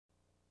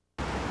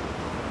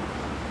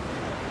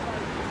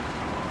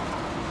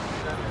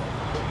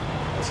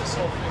It's a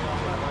soul thing on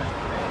my life.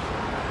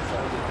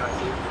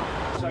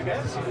 So I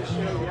got to see this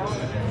show.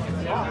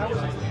 Yeah, that was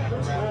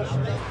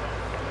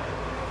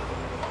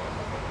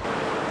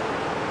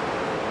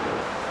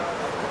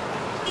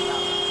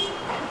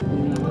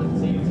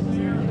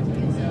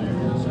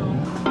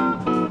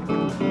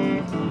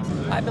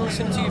I've been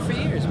listening to you for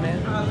years,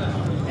 man,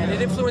 and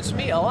it influenced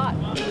me a lot.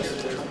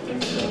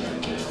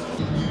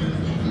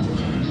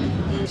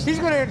 He's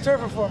going to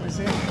interpret for me,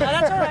 see? Oh,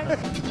 that's all right.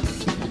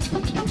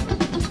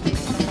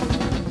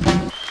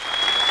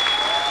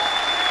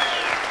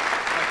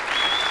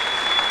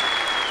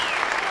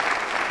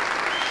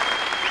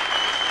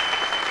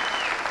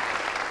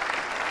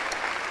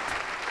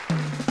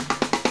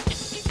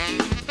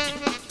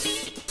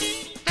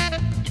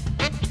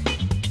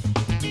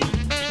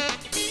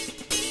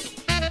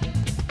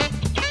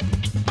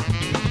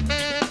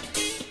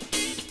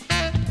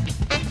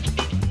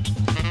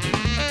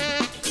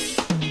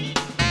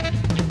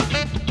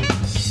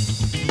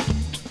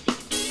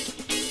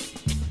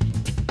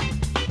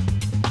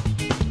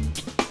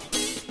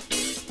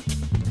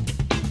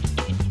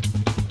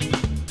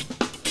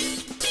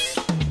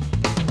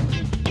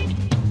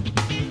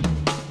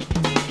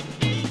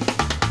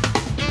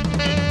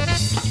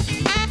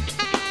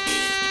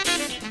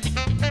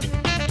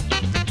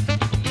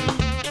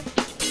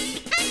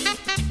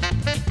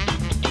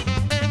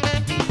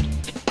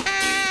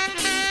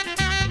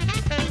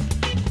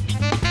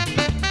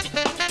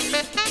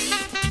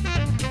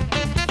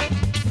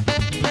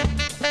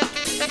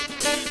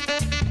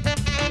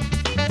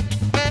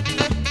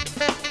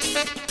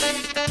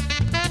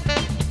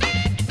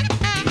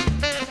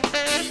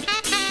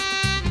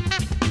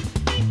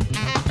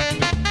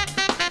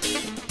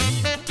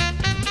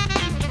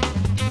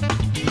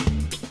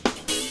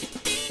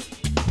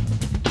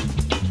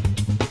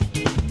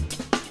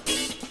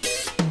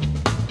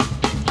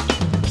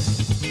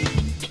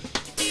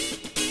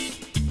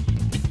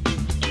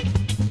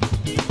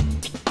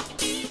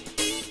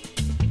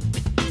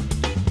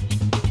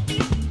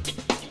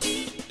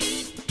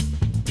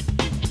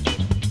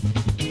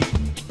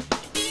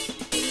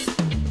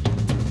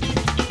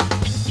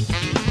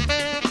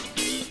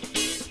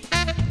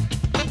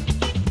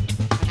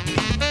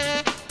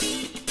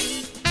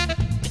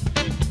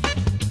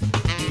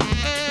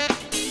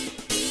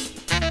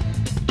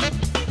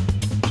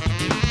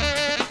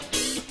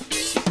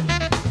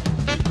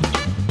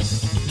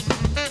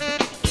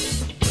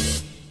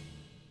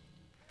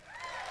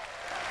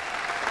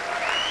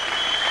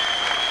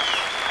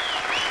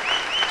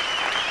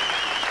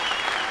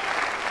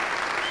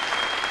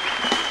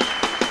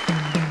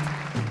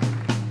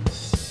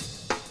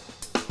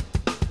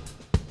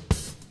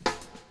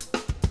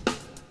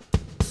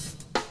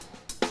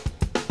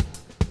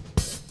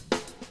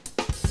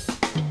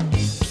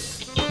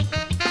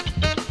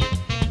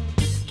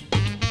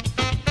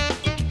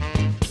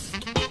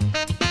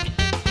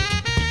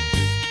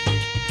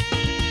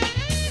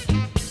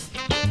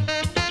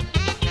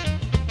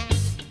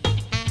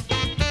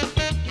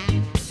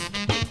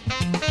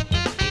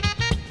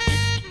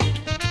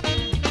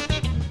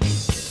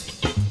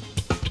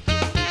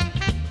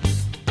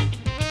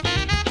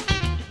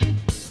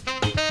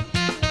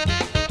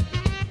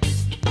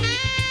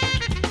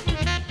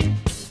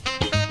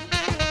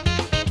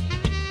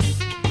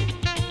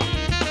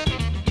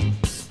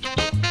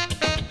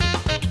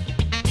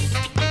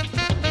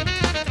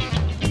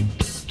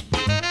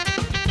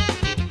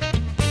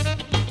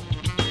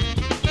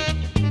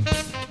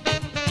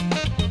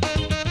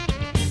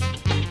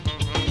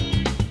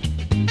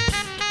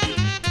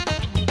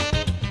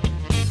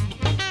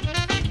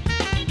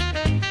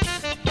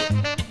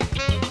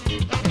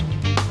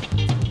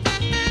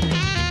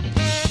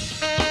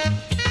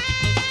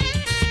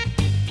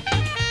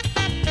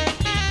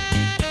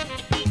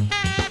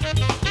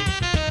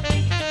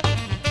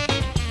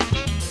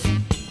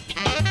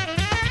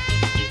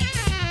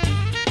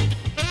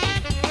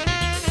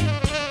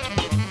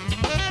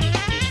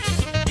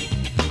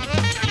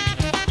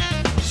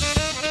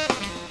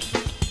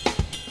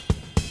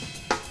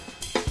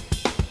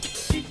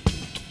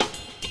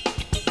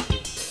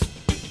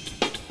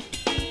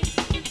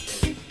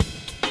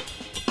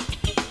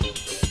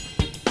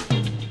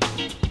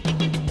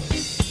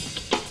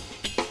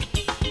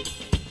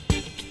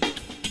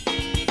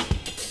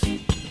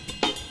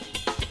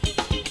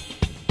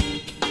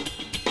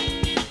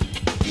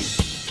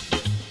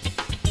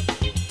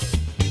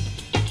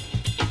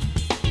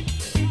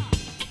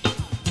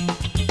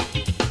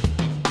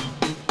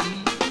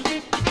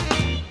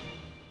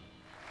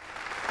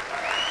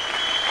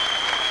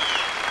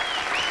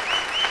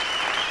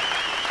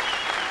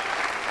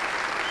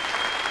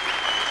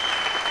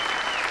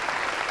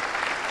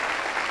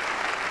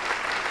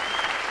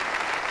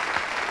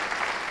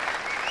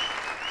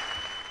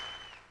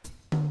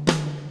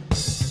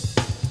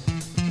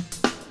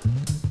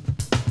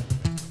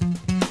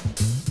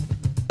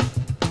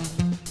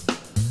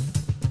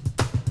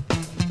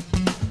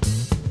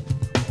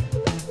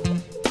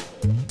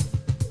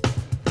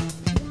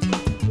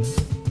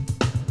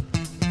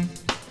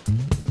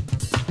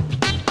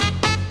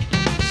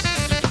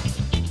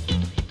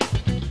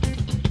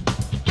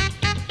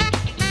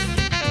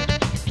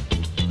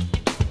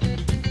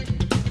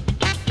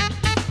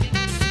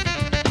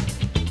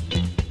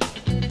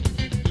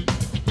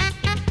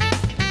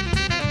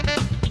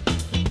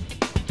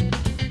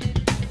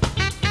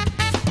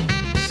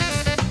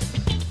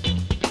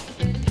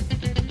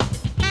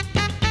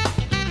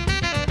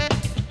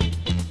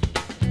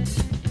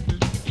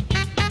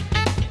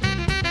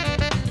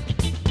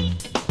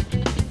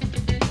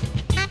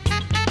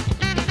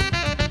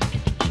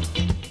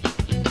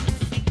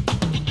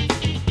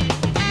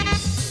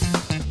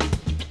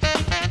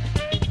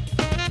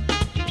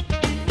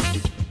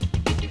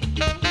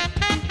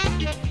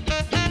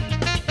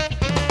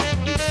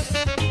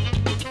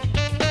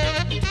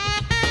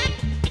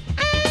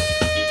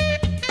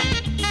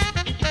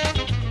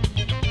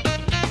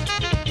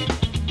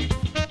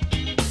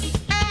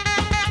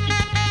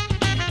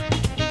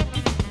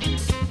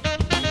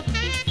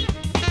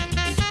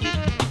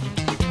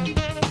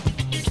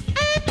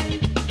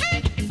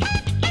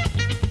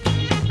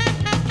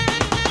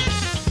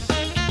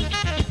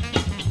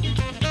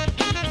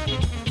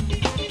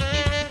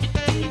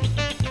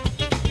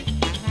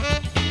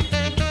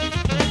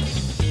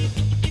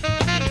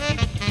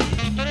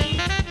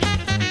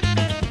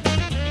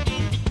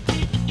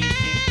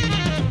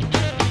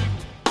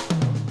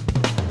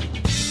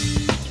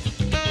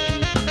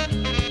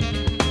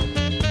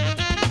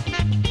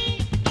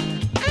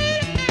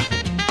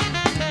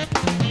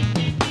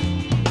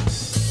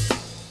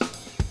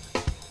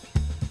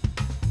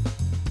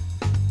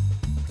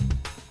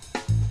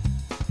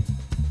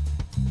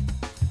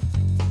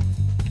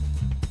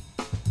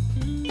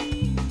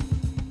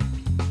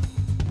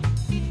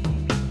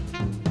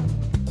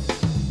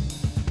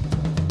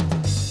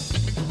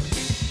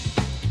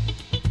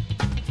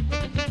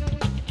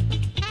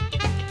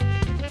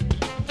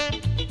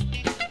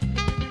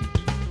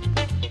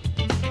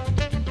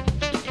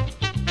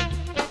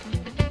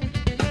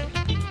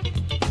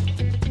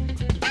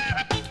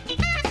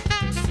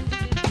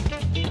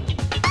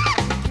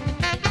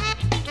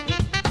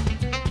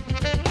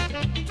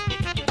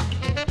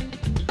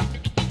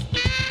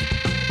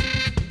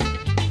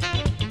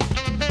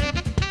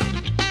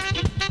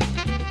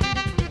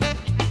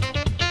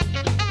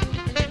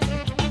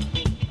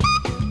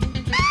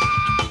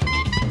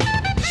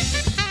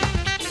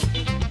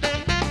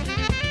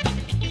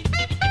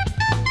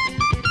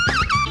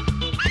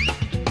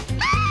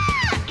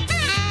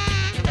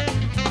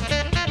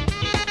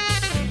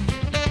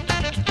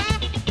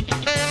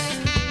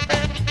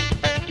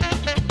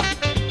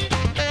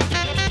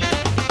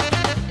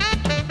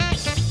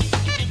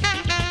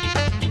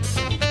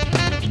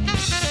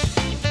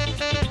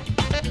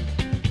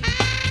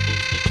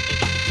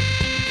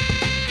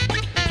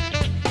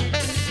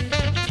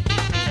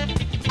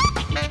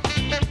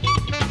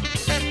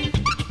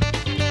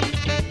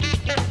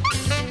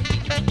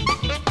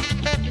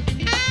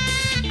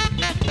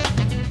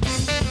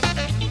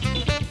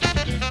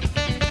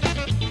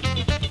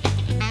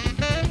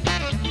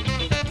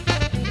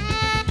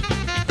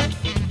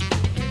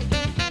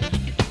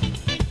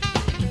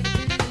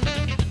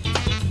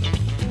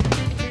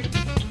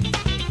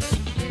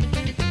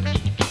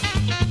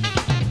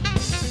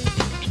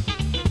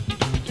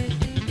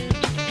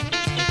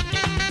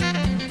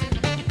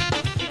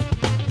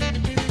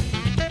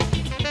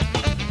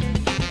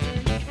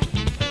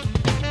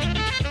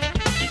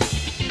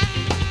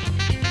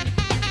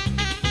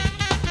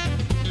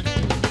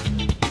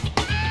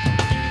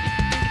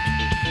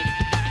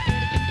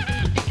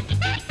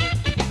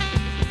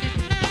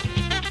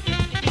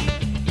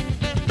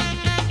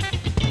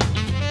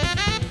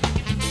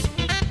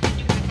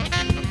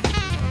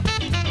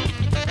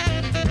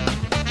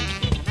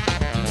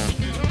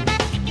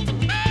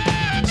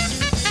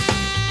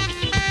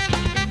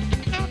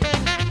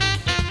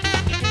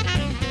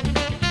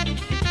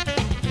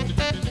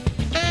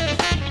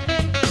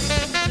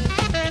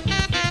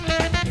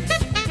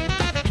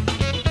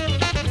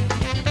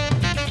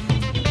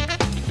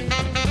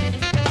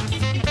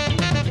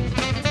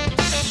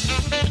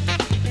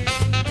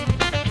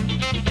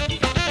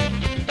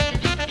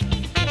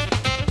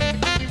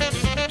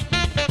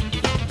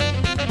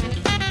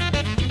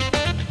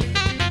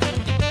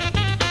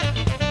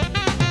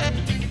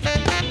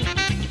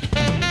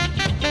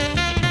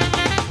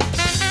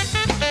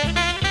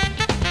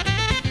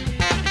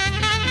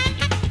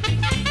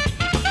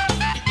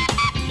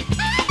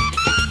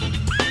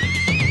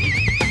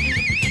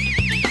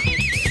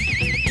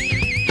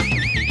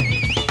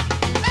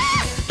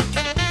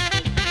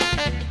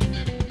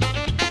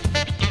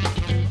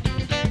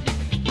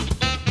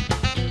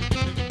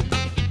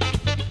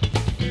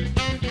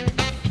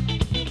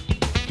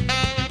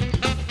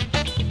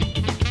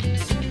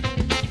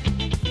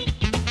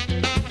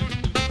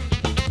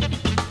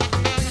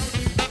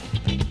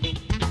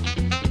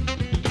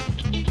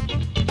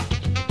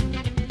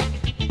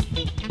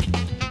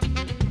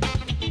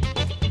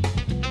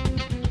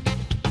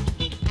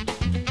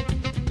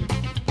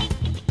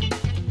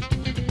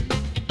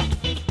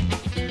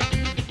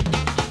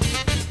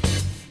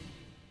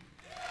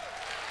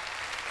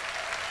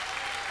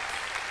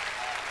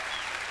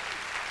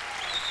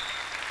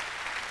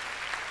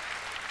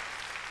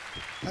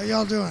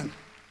 y'all doing?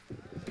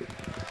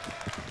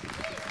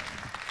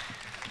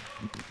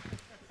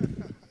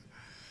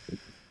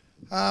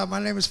 My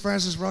name is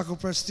Francis Rocco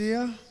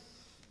Prestia.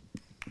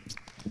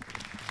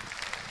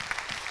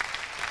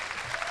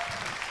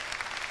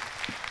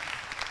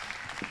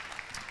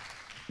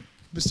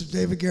 Mr.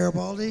 David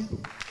Garibaldi.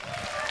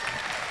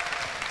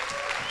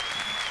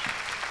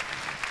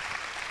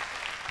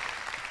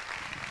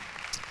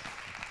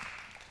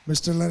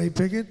 Mr. Lenny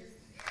Pickett.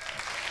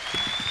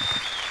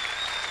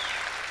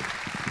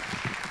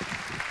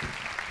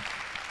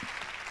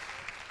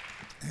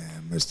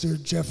 And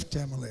Mr. Jeff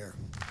Tamelier.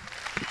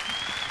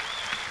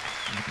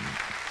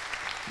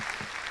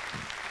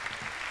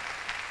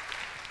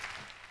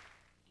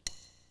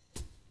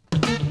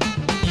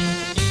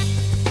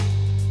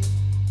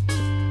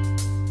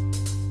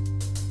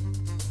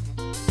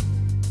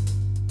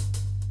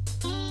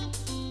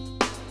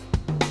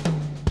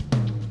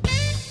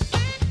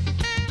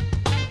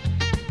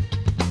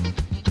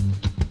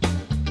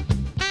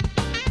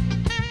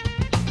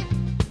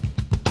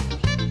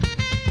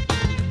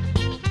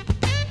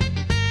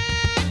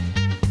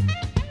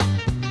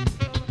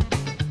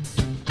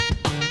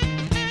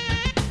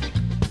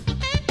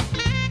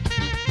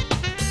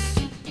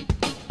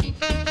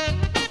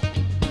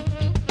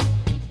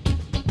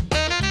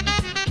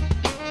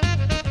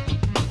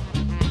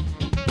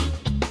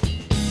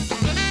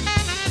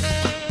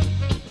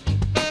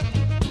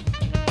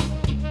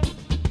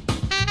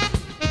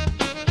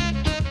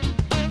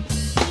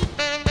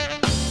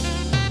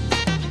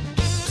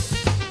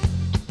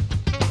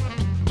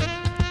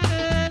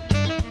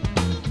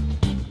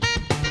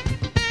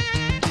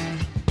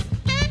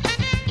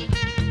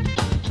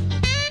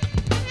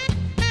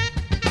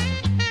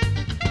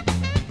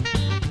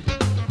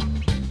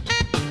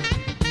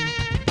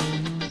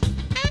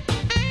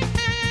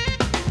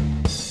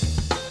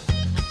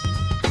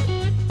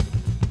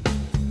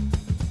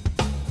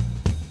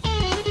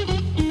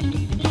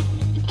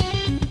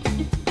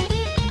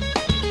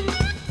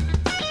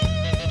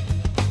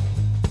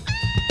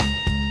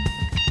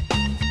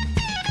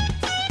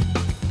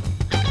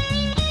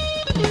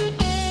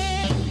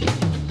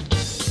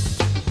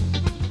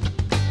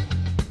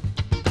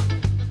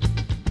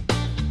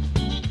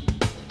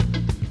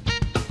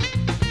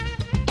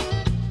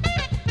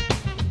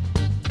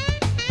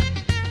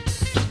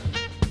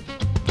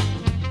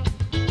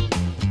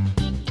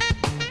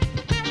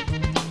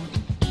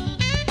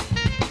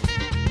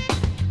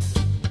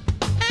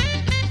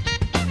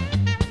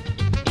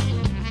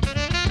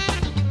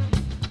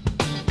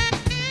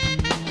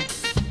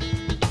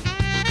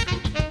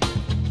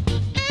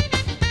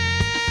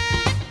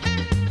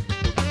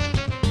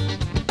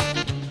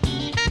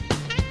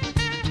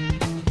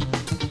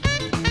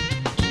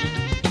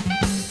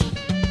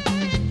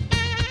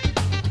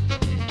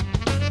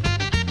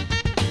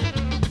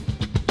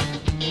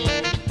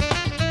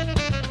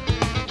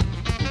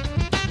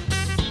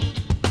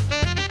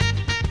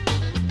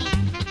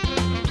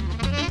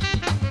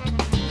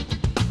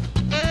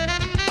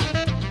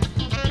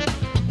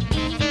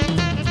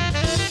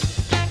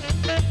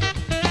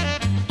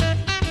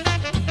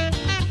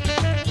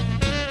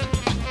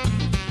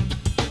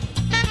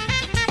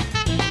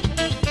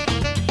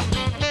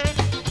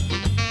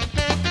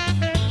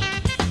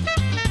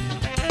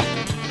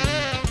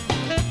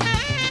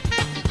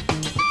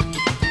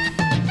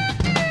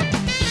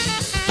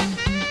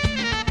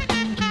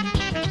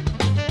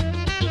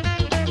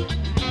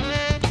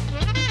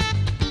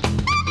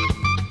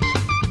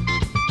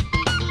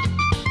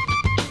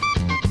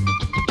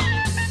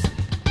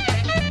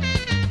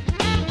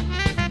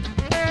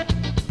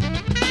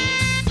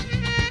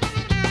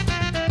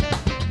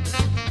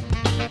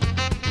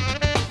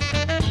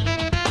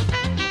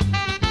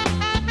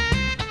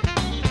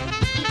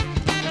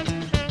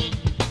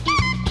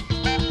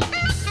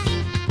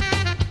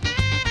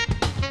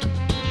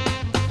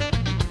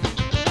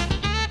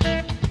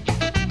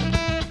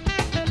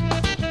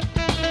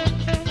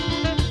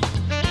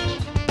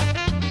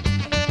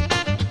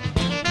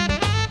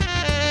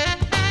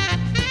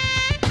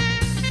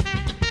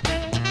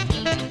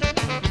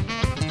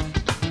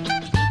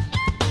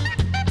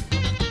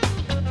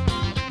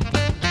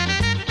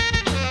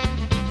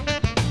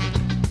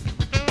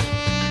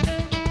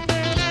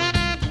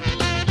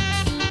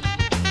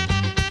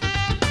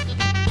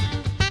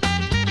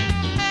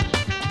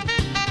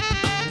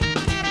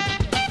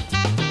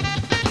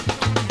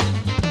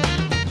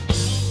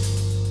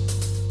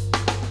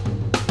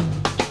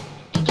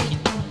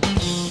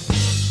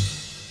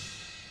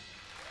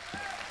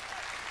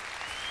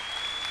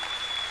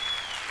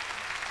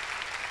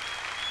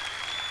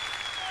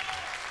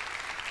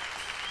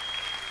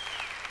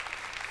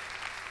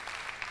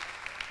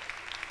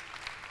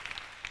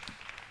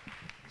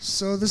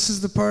 So this is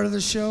the part of the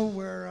show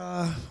where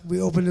we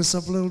open this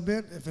up a little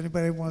bit. If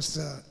anybody wants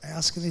to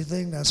ask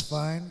anything, that's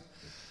fine.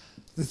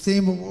 The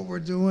theme of what we're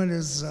doing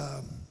is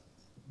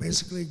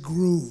basically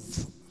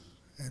groove,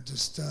 and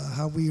just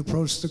how we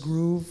approach the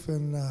groove.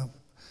 And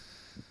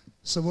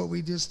so what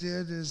we just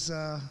did is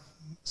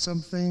some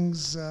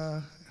things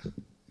and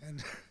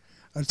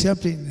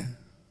attempting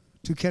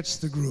to catch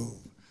the groove.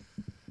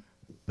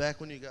 Back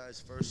when you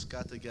guys first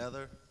got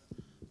together,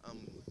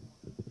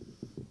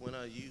 when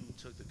you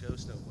took the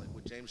ghost note, like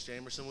what James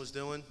Jamerson was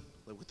doing,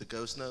 like with the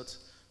ghost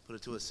notes, put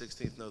it to a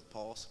 16th note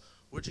pulse,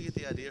 where'd you get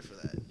the idea for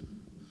that?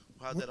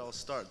 How'd that all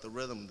start? The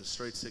rhythm, the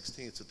straight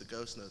 16ths with the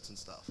ghost notes and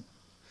stuff.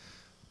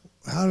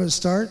 How did it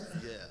start?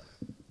 Yeah.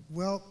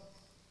 Well,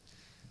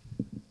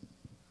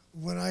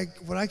 when I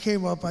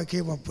came up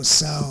with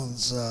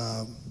sounds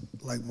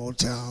like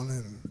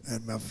Motown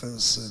and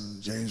Memphis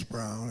and James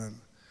Brown, and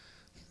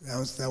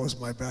that was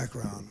my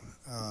background.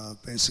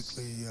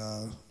 Basically,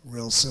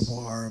 real simple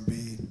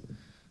R&B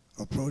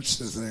approach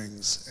to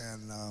things.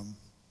 And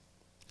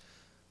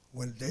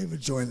when David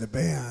joined the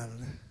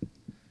band,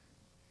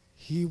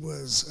 he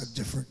was a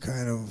different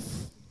kind of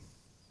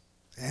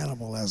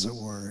animal, as it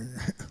were.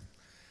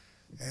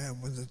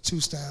 And when the two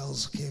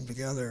styles came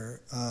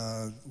together,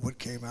 what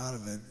came out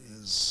of it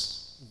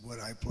is what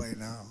I play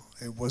now.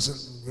 It wasn't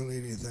really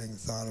anything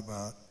thought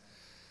about.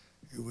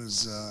 It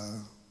was,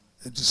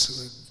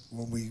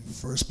 when we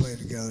first played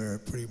together,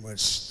 pretty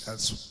much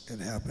it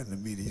happened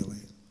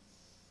immediately.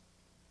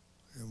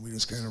 And we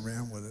just kind of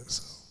ran with it,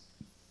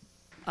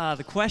 so.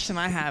 The question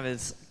I have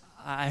is,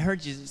 I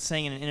heard you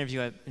saying in an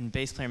interview in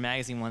Bass Player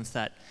Magazine once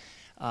that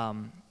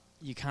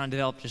you kind of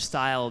developed your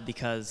style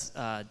because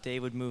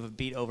Dave would move a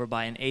beat over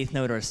by an 8th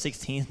note or a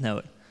 16th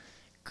note.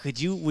 Would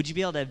you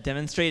be able to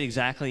demonstrate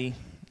exactly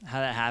how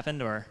that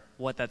happened or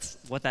what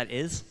that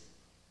is?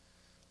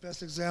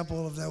 Best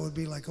example of that would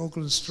be like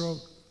Oakland Stroke,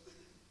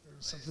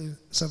 or something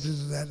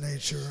of that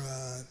nature,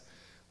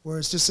 where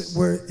it's just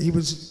where he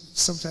would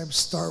sometimes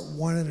start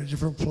one in a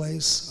different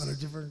place on a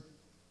different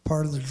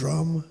part of the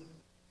drum.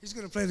 He's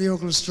going to play the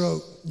Oakland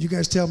Stroke. You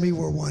guys tell me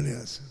where one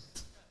is.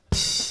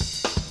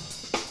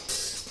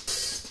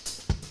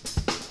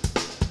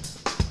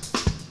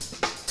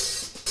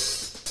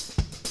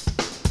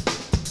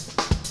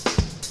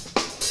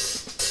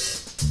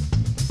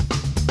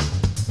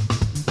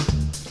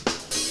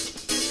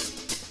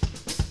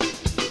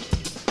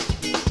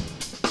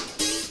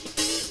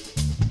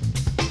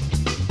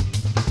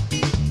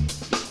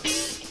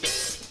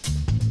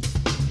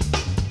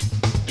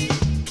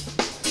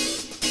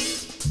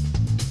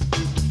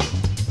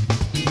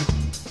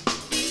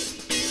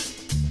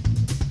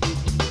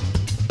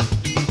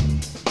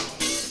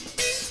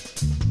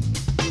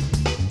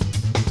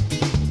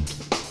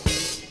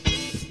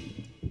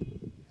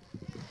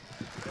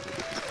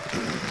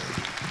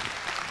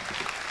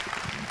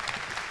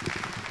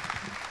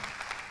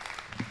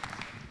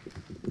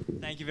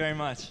 Thank you very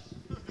much.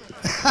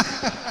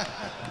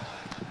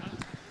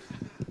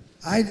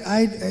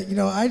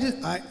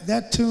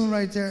 That tune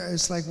right there,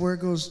 it's like where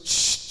it goes,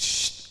 shh,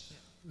 shh.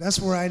 That's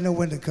where I know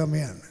when to come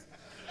in.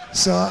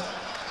 So.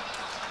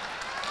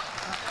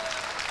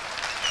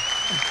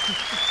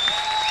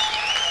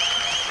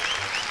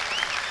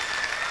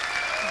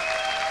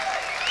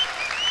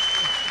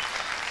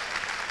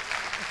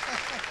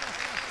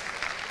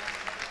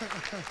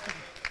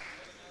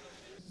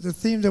 The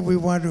theme that we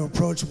wanted to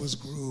approach was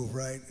groove,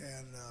 right?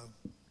 And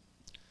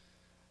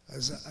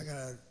I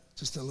got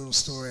just a little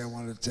story I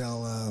wanted to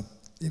tell.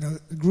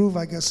 Groove,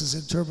 I guess, is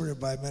interpreted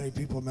by many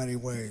people many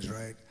ways,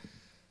 right?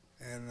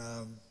 And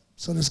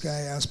so this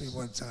guy asked me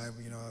one time,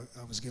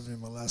 I was giving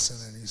him a lesson,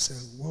 and he said,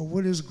 well,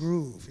 what is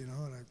groove? And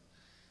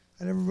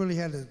I never really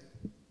had to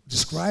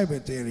describe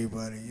it to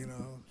anybody, It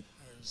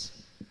was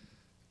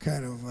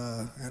kind of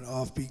an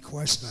offbeat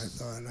question, I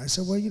thought. And I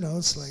said, well,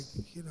 it's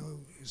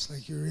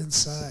like you're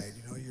inside,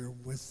 you're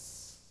with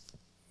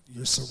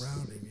your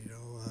surrounding,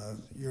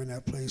 you're in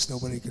that place,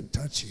 nobody can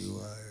touch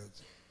you,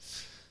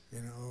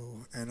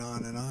 and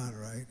on,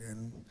 right?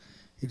 And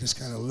he just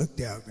kind of looked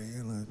at me,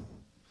 and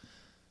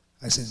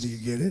I said, do you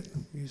get it?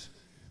 He said,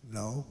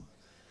 no.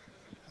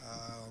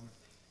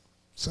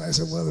 So I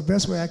said, well, the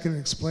best way I can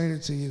explain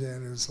it to you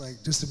then is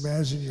like, just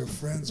imagine your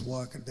friends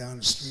walking down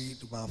the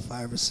street, about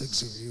 5 or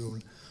 6 of you,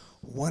 and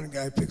one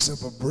guy picks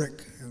up a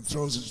brick and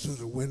throws it through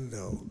the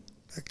window.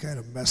 That kind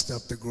of messed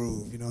up the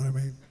groove, you know what I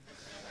mean?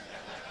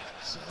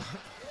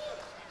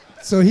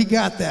 So he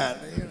got that,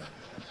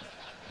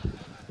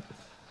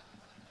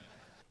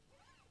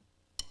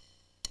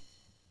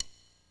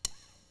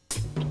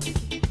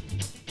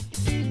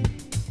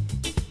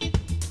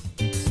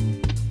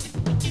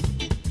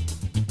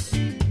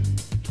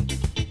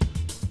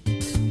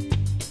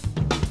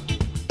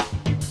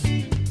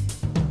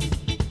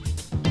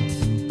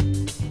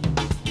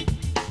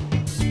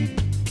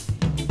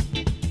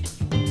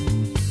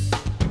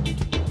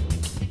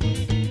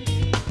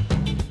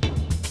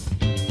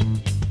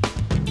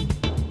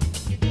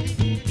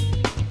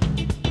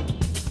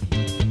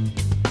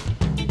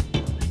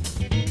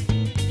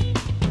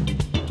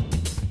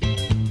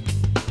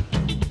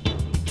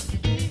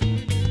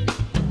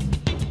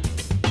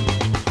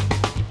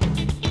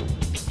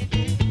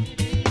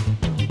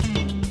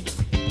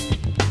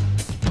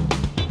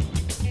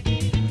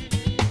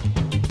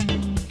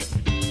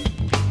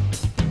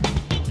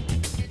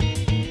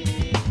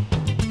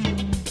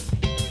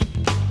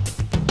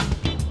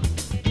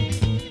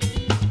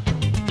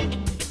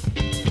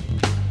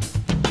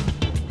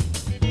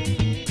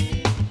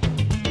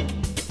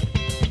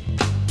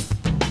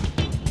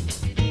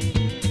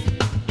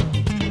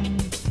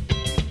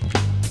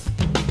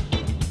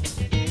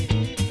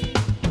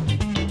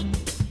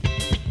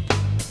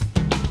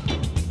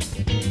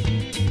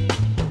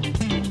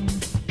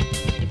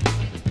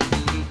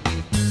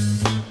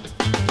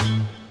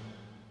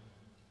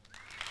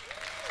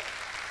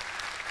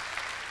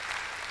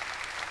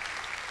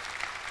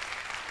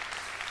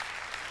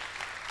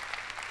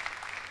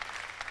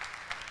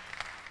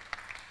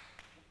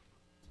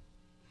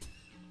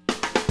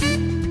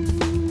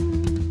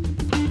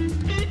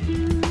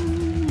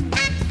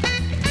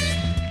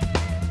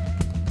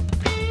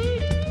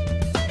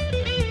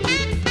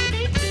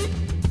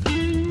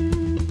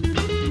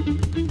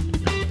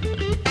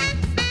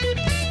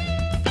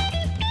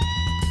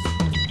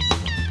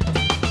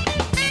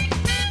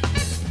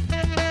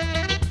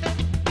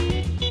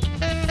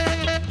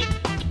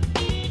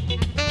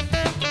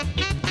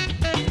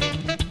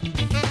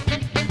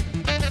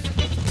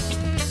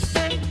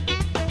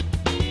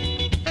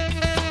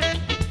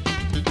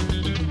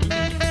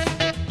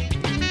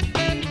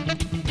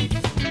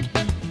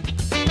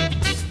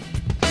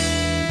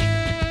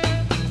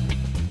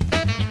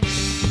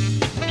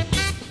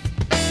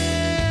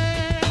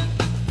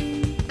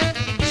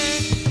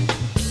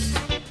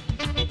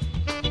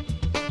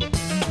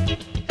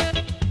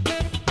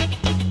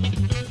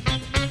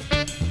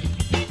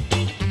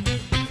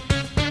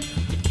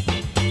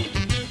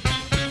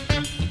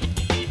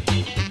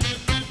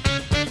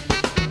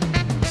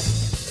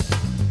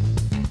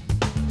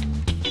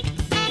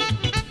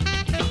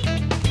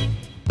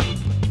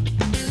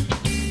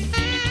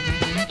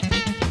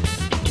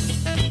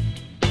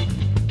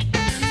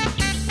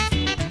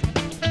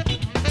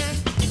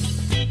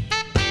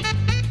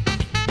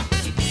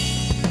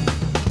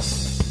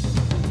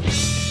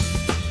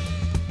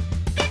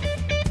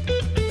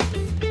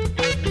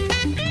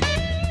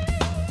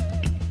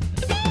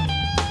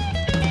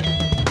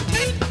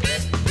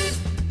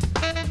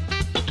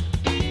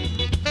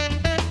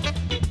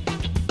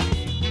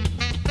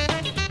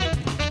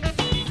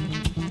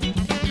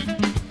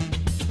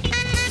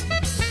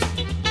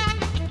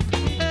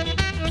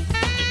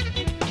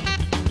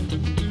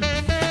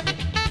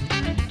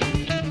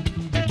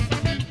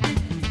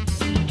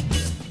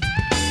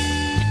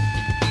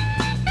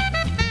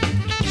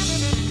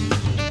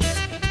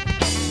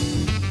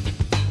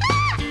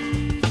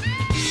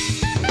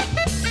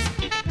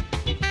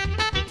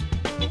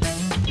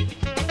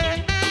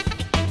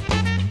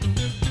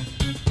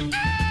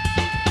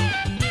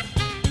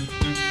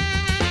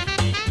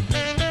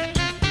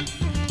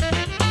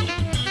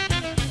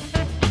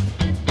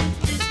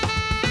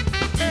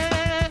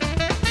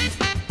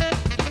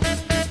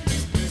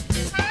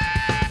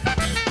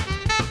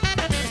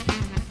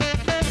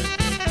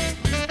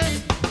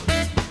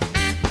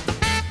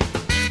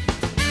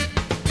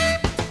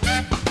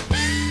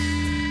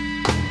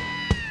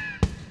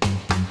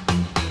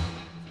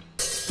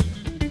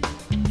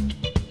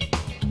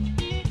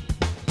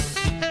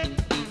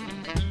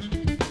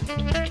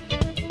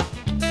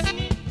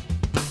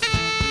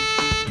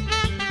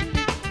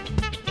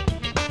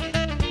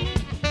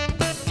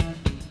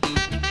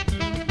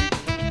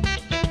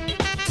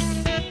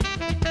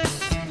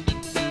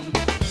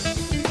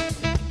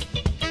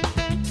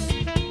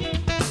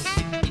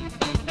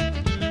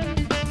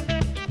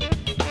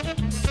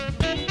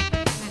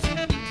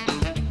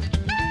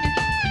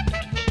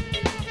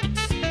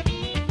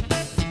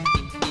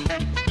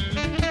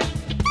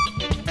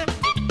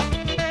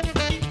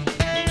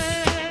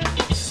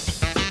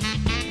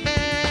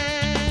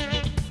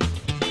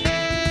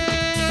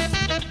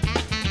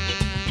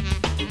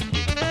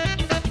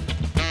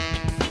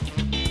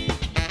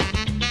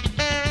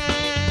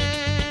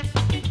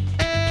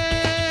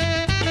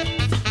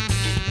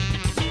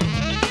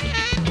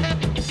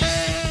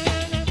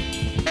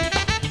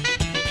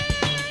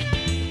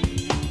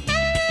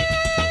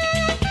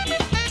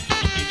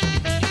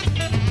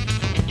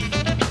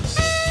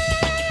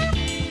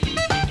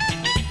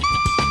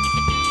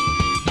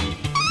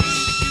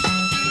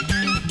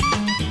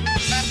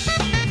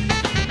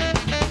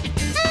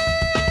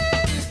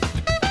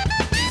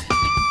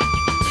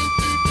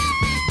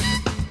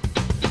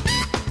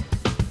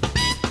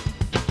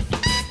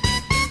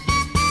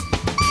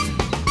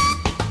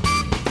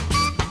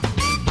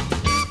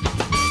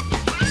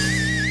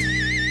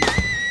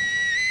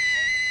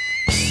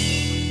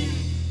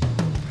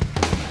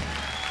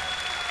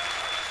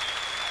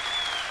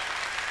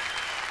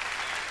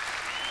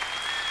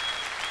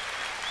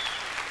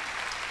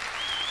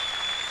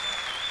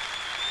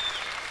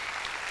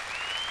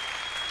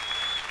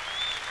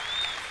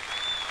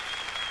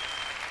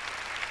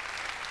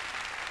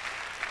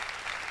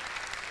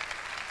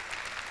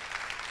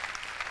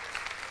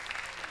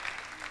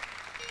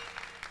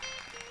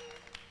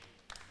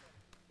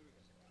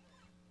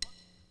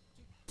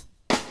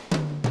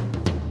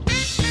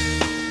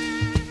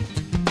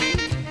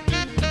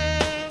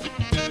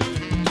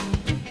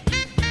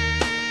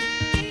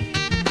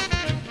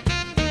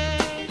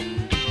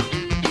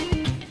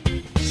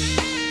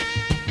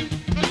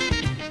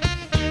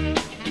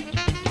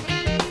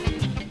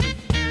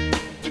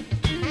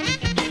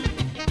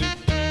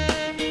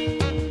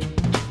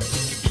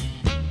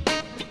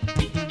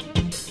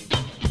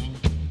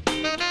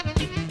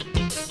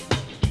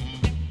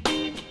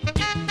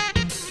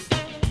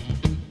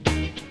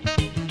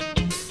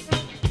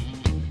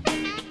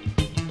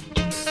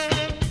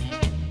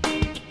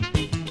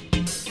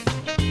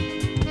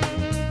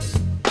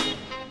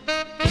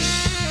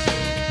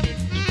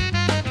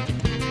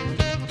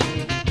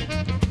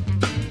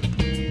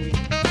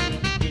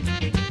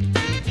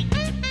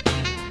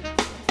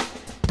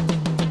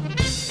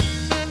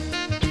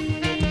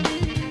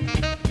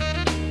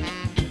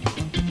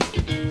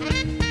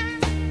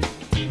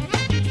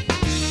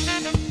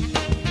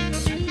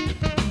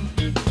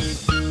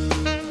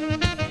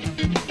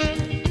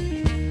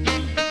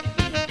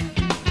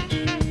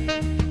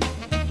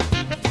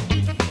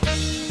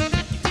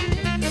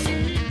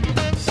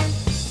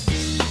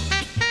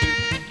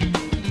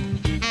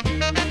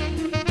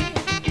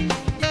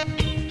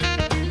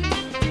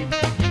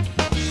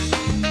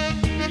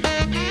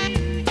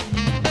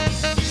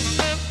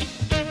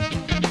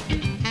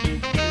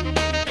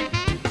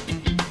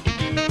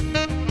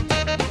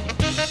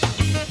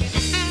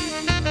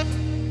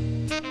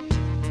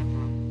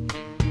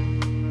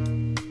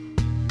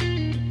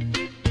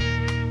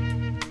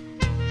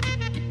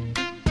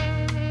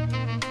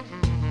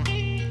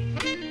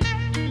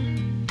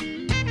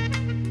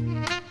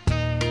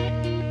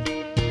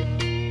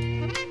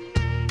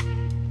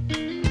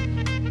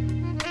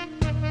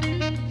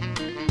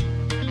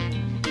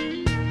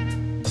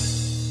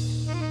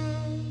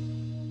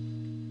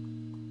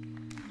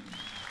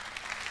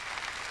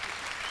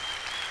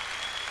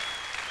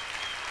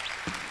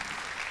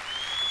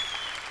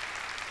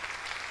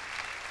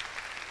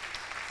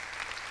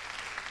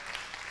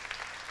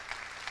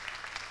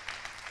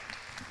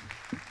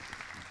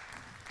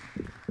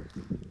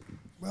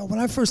 Well, when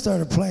I first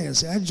started playing,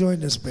 see, I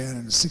joined this band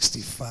in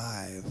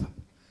 '65.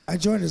 I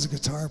joined as a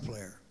guitar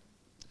player.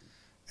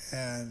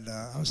 And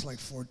I was like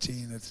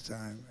 14 at the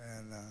time.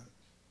 And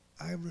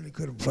I really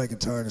couldn't play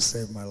guitar to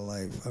save my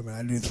life. I mean,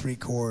 I knew 3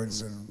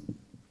 chords and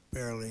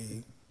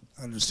barely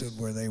understood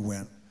where they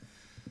went.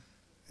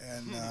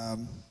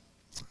 And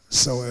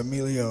so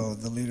Emilio,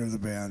 the leader of the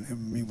band, him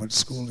and me went to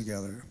school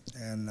together.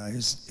 And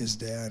his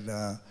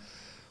dad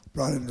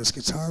brought in this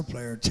guitar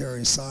player,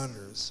 Terry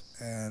Saunders,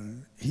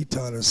 and he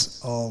taught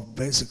us all,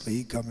 basically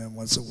he'd come in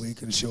once a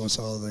week and show us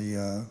all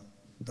the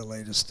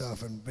latest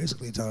stuff, and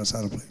basically taught us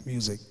how to play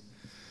music.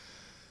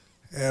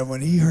 And when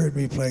he heard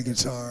me play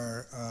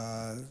guitar,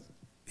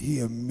 he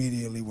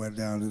immediately went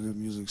down to the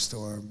music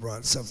store and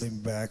brought something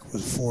back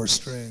with 4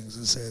 strings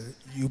and said,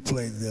 "You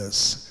play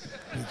this,"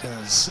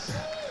 because,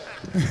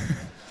 you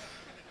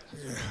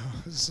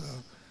know, so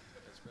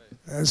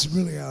that's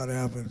really how it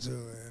happened too.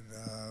 And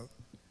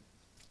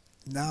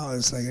now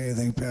it's like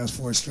anything past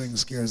 4 strings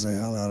scares the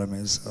hell out of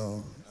me.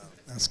 So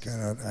that's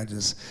kind of, I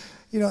just,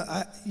 you know,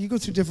 you go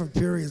through different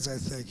periods. I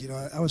think, you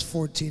know, I was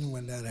 14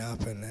 when that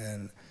happened,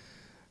 and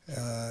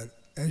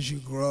as you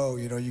grow,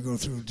 you know, you go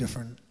through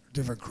different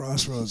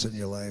crossroads in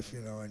your life,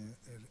 you know, and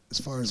as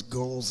far as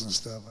goals and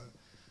stuff,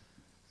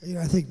 you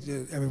know, I think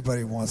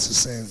everybody wants the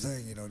same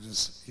thing, you know,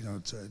 just, you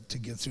know, to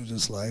get through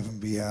this life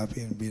and be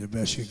happy and be the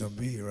best you can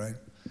be, right?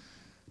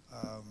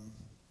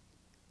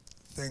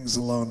 Things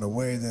along the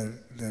way that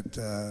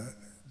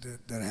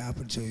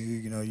happen to you,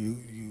 you know,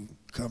 you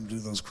come to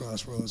those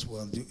crossroads.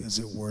 Well, is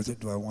it worth it?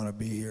 Do I want to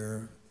be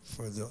here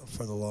for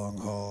the long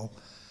haul?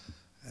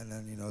 And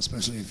then, you know,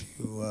 especially if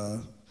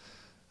you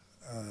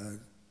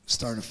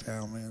start a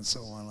family and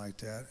so on like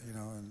that, you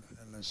know, and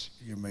unless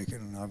you're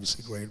making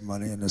obviously great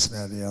money and this and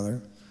that and the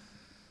other.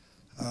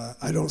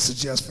 I don't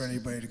suggest for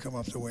anybody to come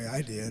up the way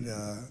I did.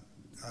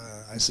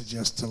 I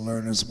suggest to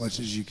learn as much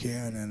as you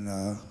can and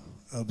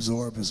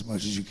absorb as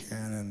much as you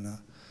can, and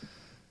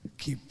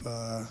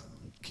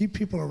keep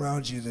people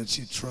around you that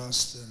you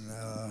trust,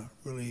 and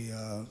really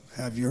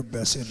have your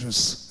best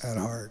interests at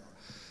heart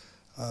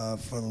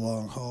for the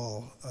long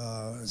haul.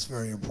 It's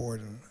very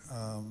important.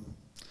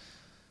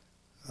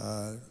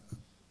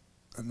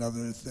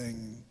 Another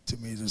thing to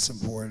me that's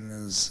important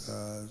is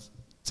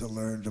to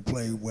learn to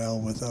play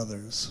well with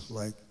others,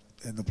 like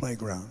in the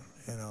playground.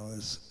 You know,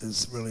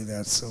 it's really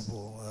that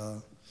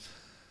simple.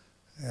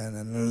 And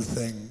another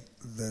thing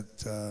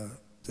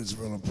that's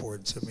real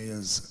important to me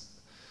is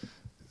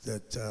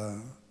that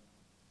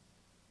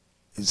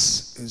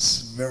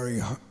it's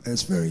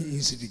very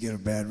easy to get a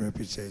bad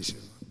reputation,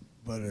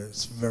 but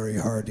it's very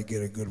hard to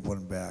get a good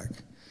one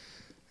back.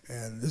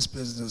 And this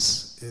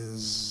business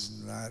is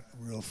not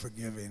real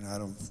forgiving. I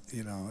don't,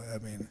 you know, I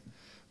mean,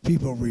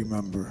 people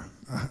remember.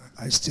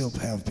 I still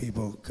have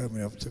people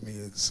coming up to me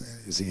and saying,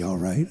 "Is he all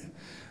right?"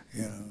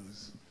 You know,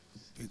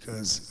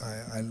 because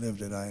I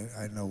lived it.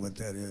 I know what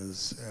that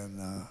is.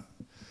 And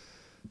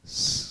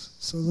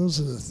so those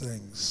are the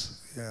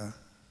things, yeah,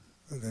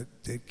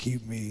 that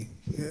keep me,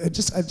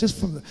 just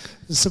from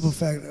the simple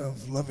fact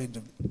of loving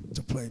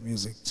to play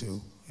music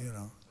too, you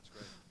know. That's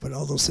great. But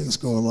all those things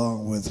go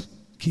along with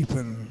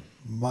keeping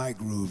my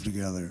groove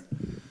together,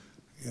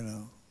 you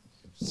know.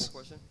 One more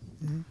question?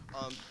 Mm-hmm.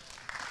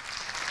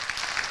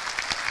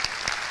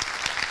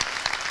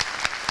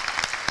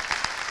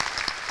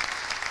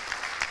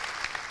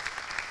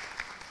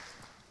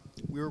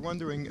 We were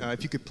wondering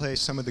if you could play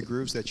some of the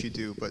grooves that you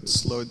do, but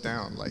slowed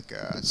down, like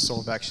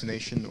Soul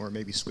Vaccination or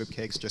maybe Squib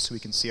Cakes, just so we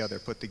can see how they're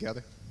put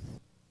together.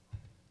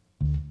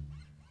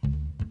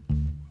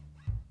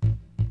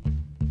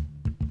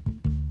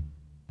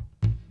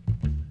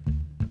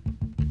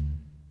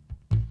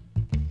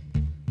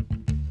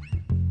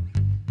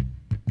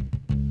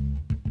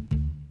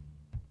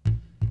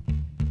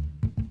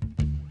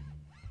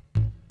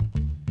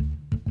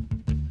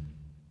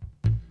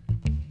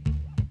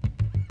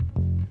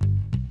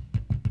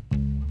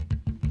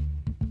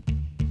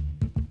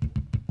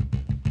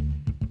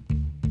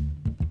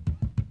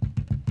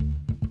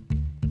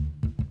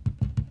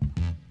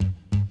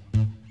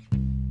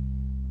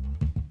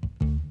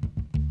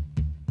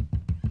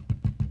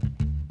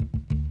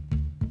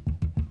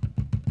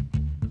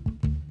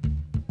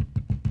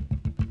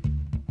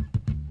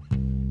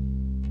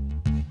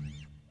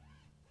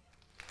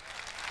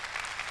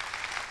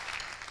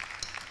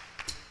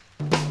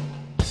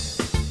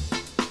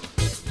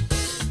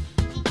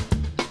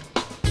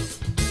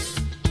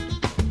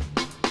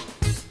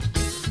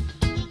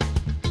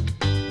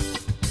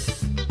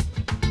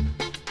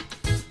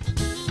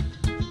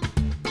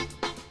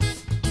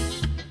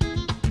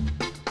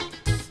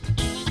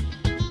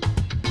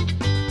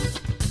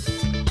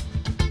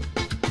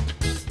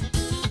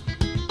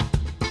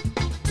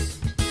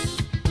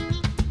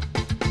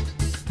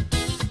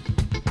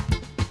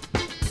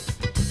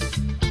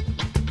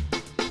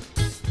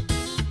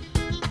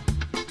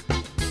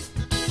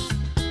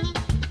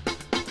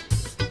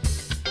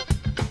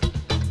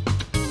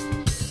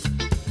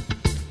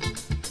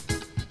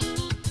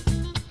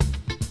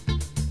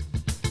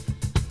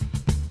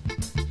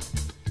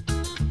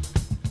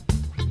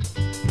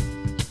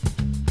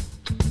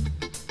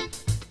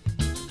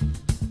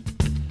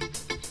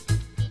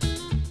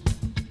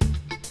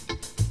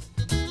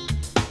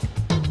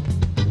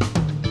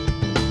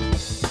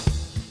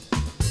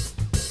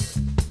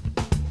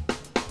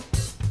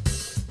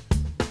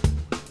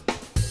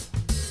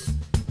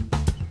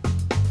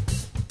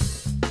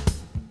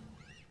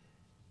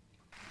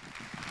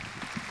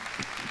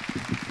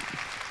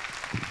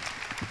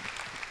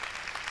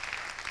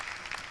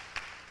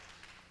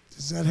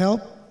 Does that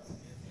help?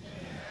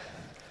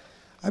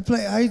 I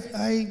play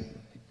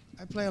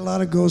a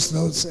lot of ghost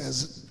notes,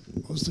 as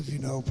most of you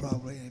know,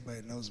 probably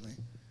anybody that knows me.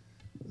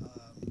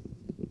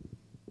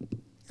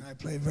 And I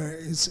play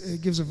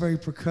it gives a very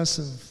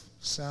percussive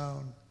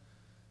sound.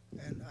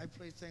 And I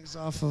play things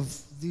off of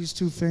these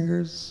two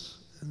fingers,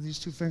 and these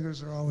two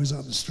fingers are always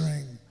on the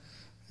string.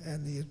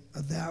 And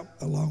that,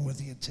 along with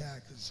the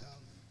attack, is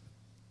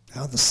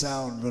how the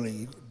sound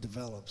really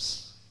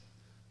develops.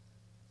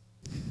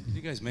 Did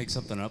you guys make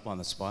something up on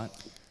the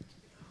spot?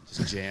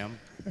 Just jam?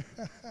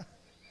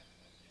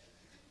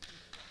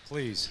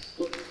 Please.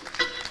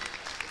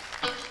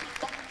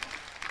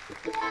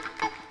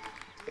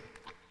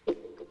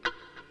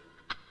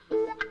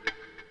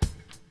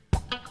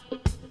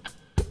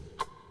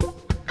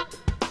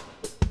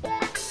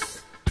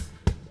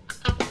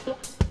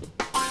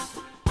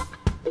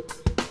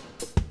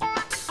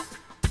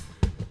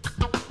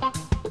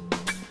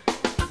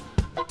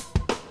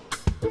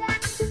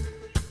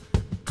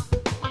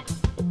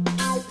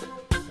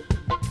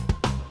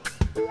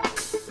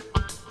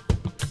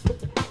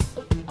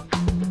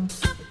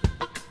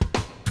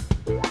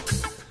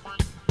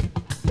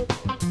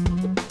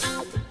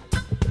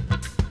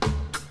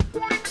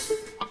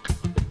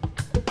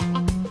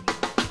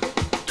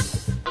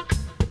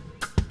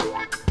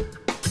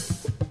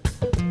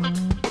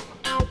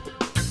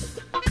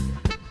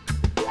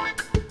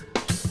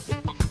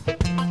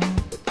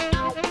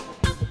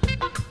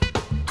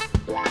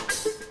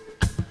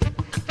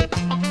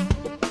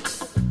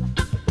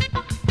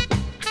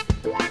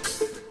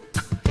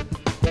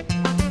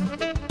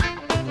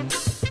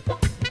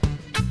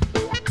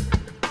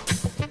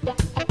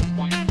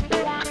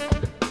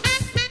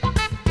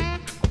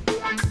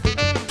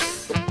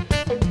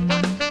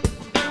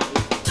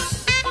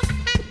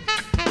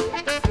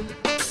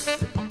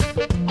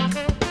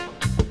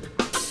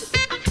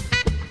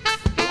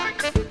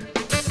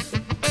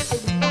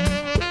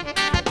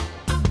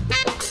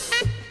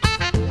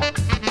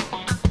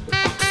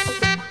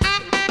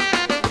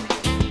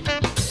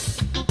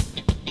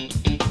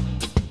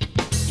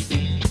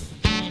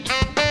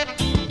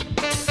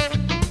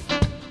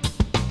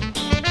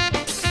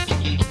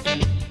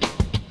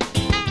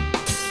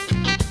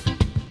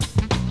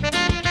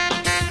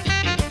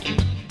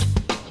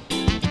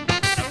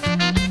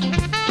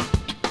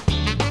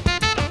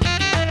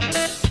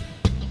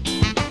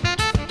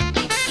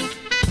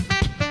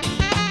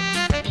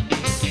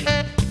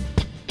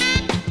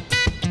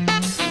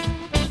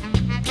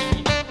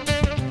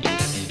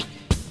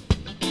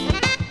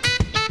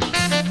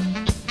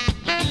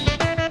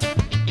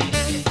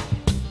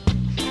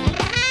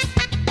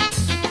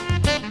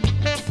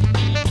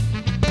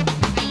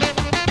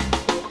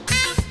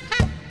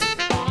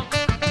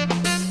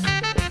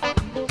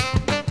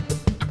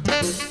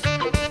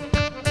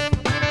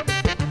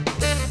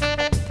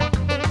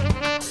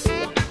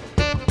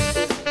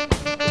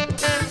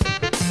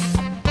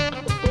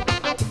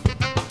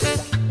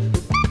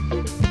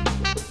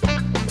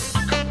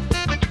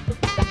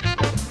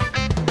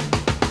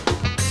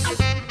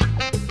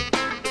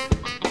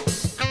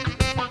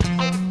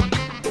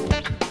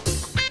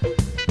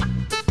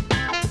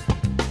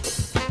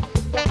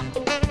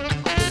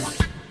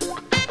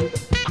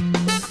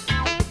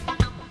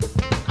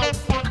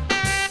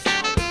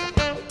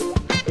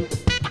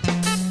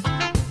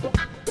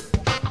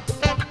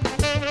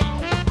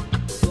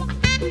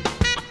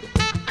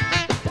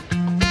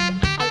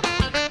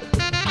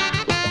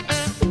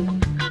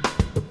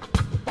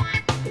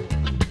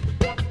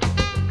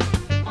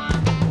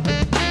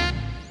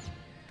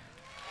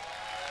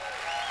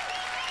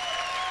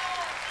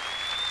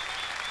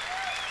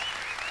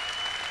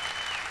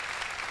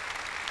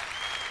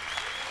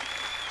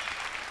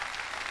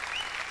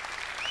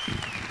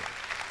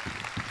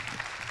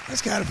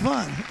 That's kind of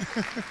fun.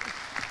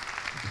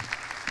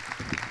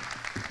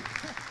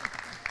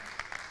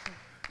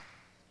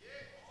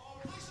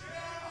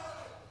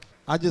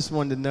 I just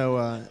wanted to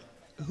know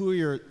who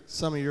are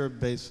some of your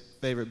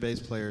favorite bass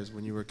players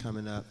when you were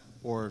coming up,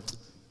 or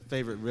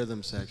favorite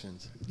rhythm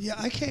sections? Yeah,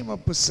 I came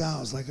up with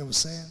sounds, like I was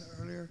saying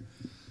earlier,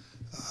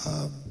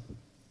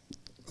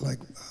 like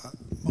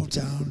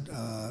Motown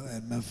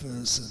and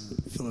Memphis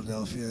and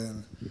Philadelphia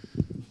and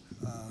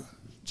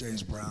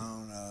James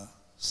Brown,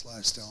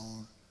 Sly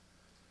Stone,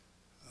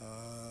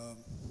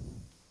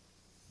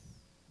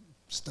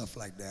 stuff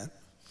like that.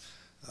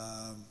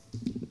 I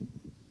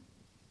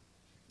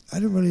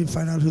didn't really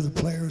find out who the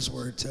players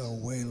were until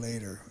way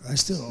later. I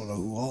still don't know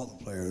who all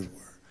the players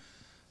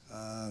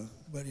were.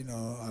 But, you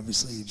know,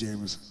 obviously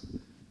James,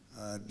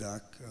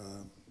 Duck,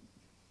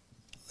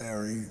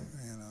 Larry,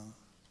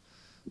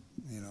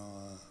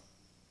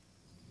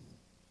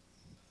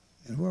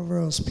 and whoever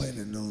else played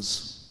in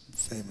those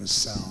famous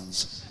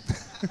sounds.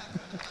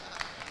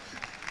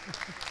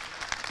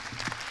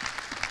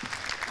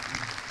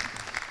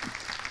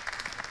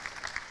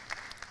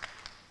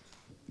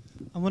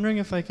 I'm wondering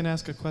if I can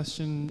ask a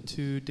question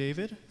to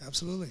David.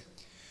 Absolutely.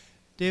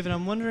 David,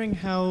 I'm wondering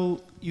how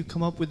you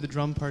come up with the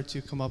drum parts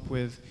you come up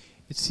with.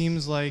 It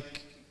seems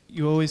like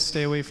you always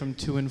stay away from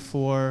 2 and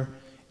 4,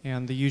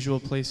 and the usual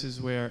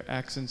places where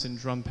accents and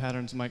drum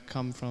patterns might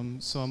come from.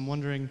 So I'm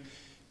wondering,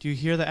 do you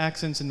hear the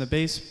accents in the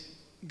bass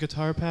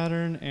guitar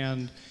pattern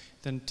and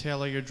then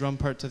tailor your drum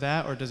part to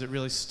that, or does it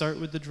really start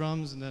with the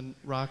drums and then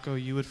Rocco,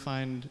 you would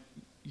find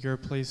your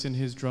place in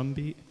his drum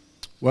beat?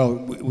 Well,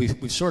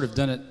 we've sort of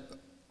done it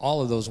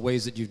all of those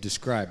ways that you've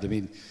described. I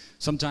mean,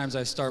 sometimes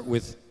I start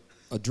with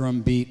a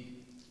drum beat,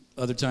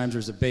 other times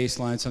there's a bass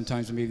line,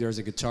 sometimes maybe there's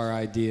a guitar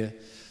idea.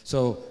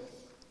 So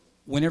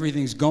when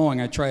everything's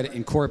going, I try to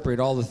incorporate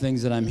all the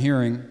things that I'm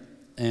hearing,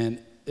 and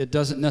it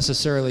doesn't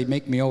necessarily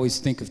make me always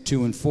think of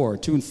 2 and 4.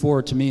 2 and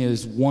 4 to me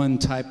is one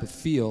type of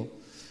feel,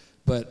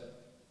 but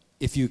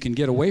if you can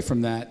get away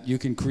from that, you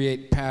can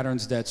create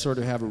patterns that sort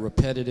of have a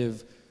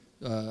repetitive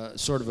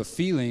sort of a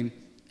feeling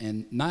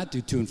and not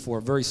do 2 and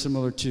 4, very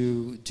similar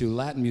to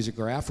Latin music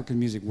or African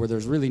music, where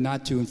there's really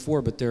not 2 and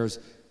 4, but there's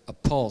a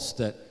pulse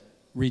that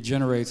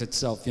regenerates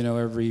itself, you know,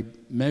 every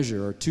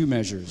measure or 2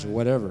 measures or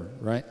whatever,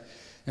 right?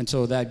 And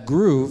so that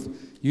groove,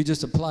 you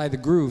just apply the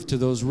groove to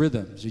those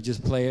rhythms. You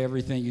just play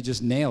everything, you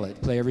just nail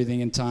it, play everything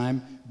in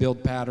time,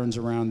 build patterns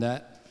around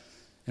that.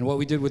 And what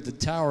we did with the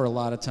tower a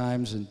lot of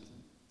times, and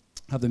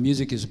how the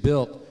music is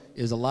built,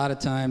 is a lot of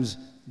times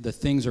the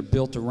things are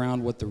built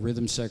around what the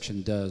rhythm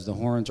section does. The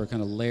horns are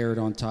kind of layered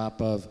on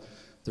top of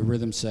the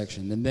rhythm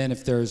section. And then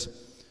if there's,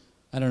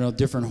 I don't know,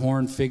 different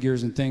horn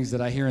figures and things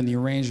that I hear in the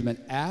arrangement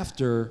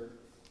after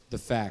the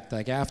fact,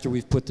 like after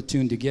we've put the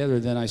tune together,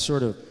 then I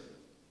sort of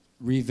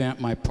revamp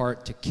my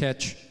part to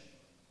catch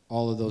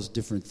all of those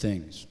different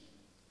things.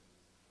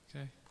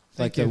 Okay.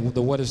 Like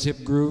the What Is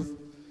Hip groove,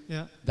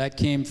 yeah. That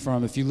came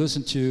from, if you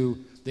listen to,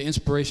 the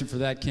inspiration for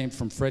that came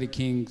from Freddie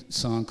King's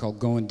song called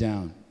Going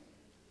Down.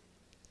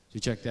 So you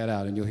check that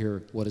out and you'll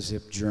hear What Is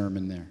Hip germ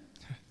in there.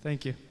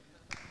 Thank you.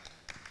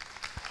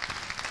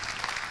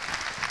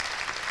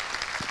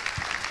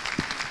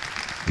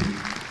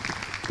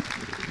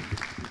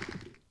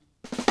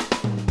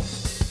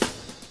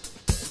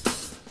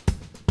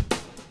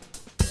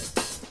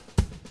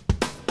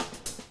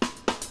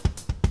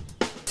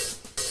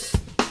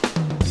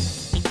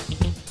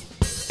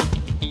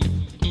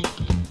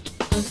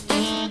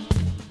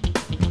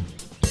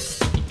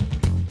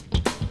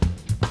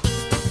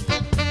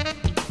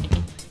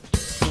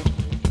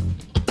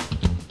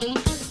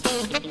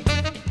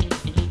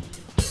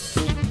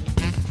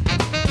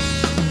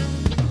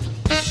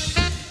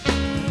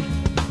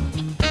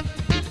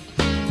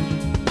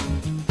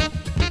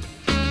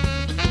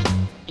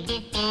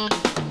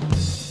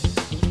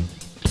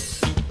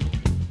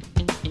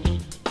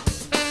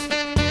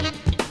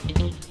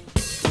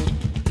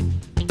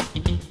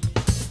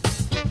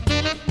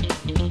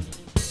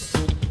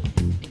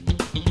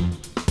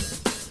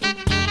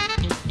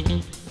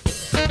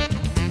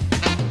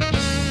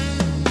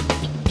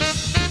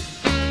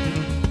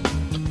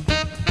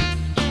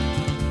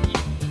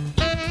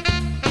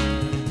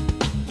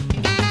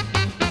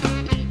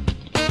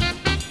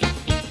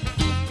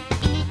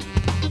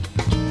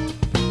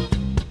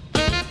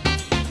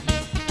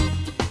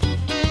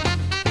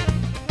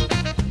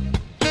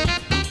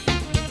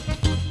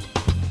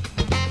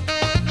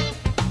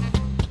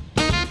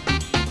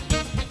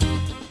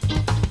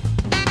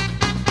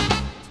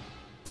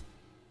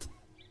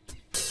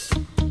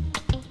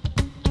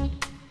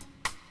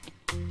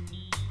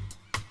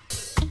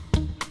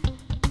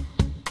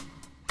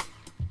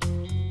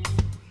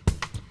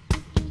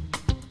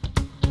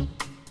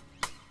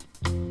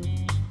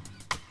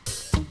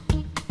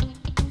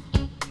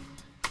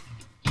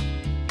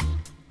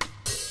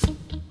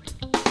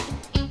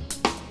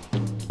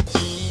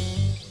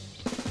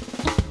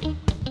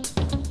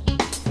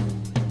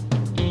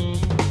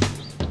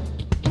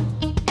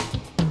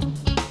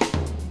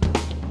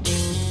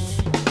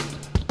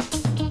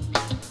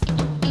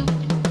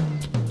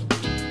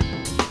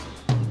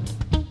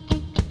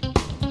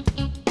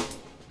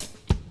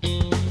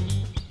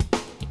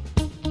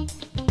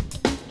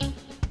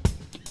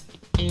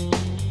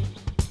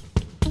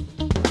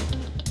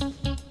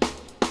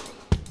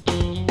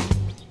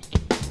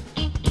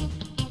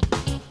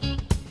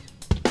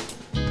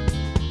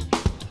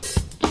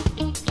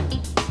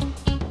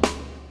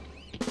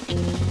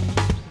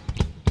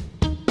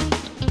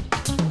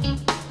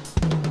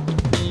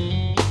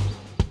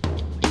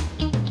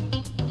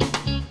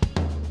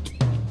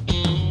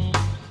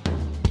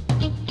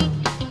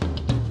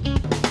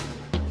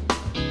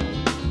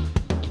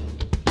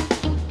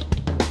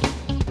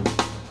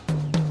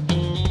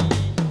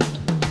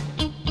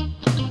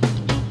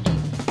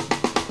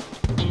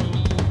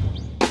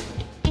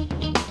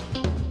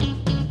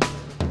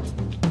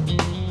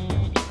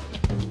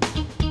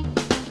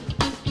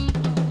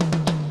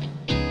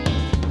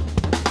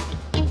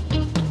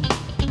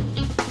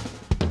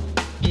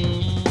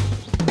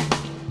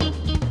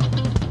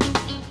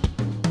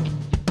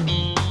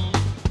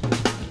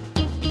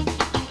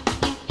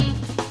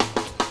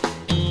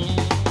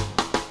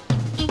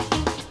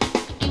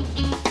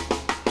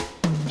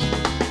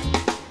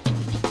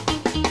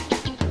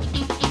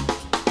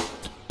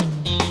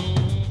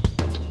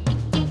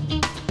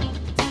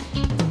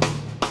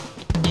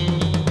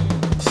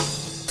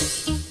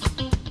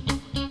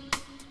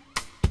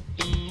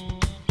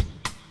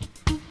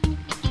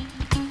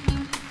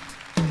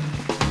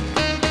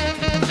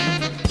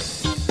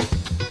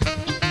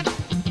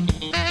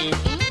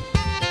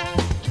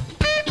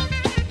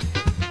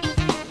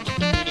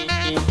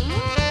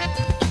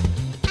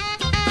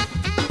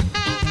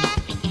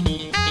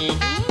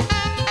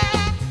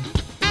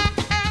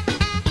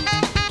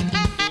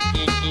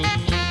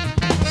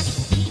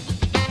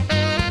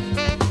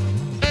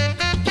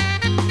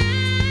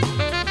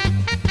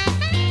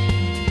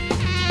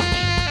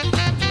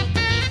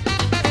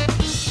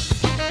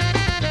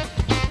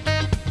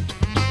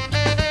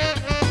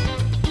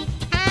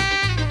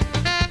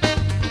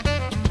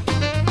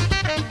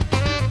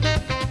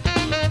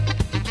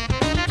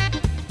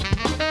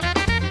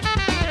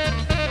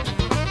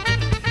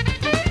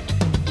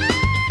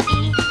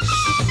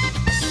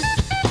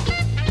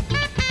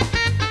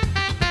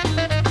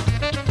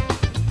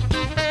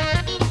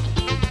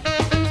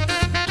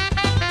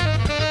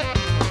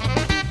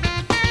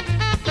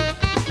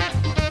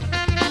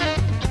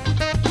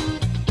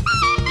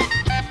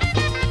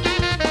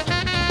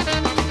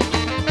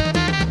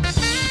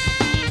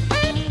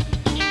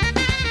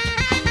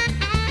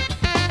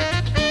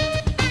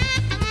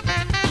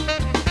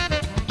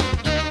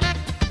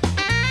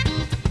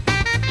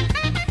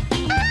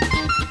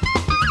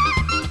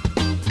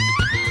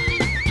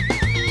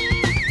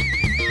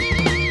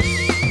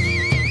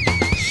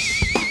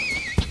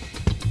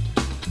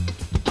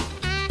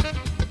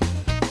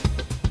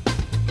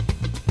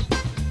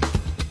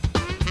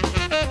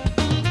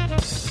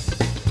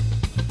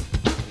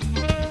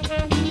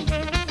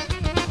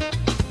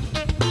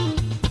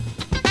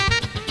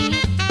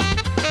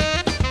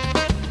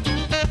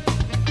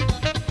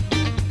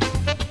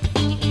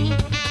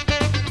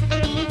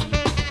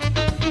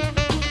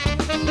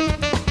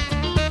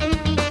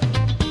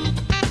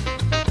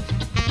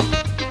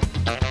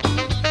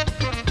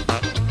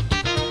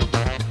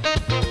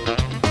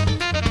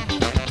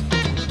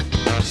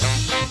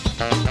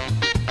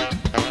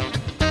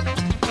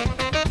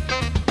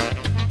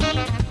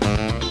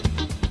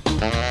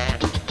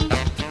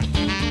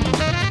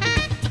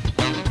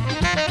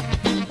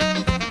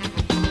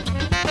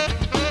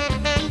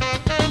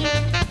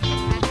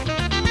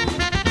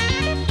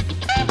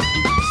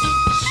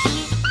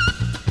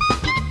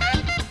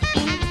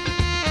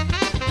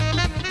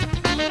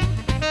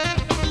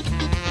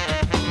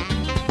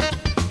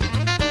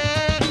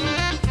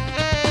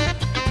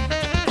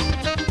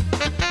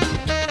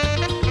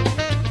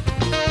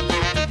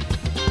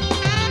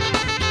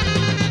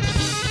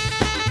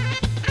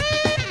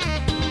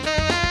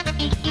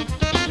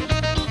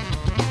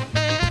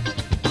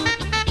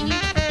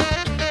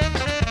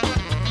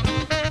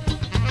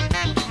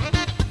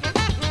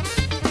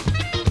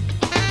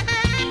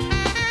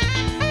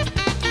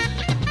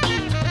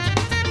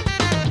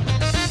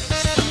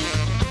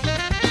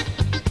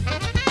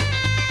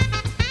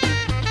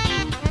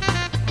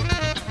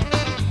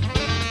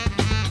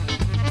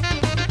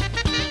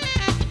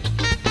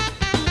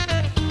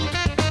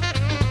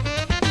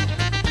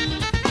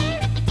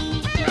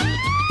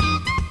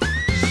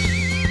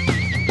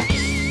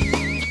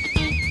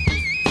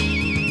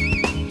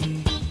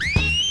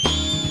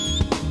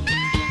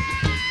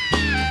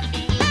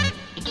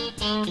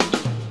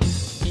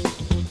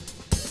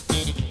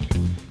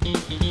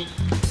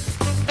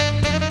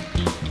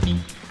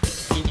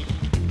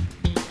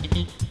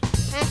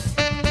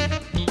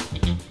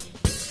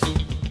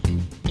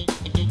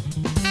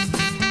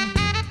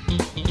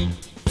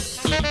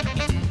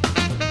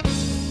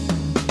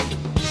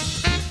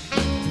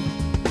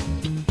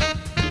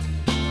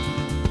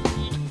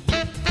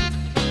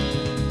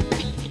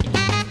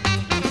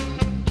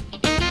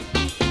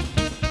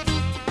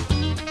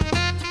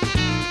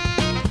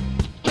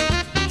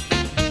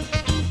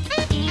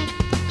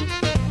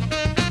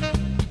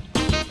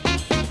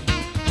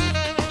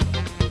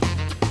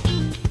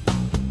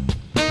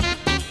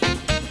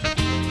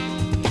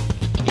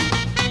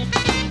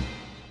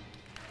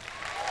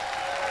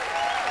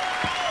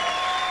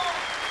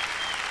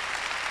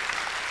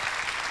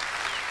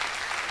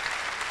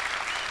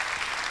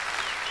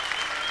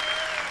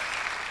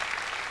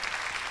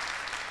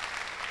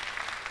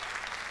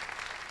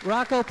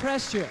 Rocco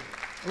Prestia.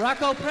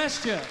 Rocco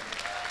Prestia.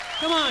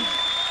 Come on,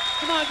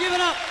 give it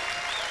up.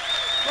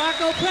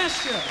 Rocco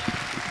Prestia.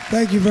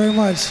 Thank you very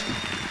much.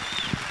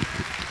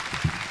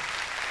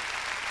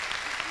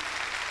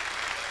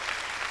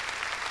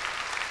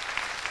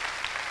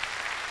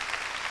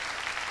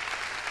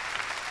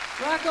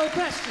 Rocco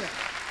Prestia.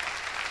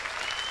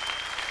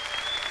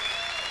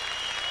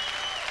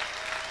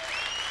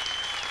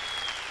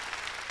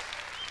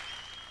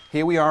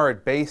 Here we are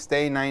at Bass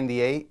Day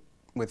 98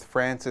 with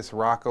Francis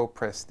Rocco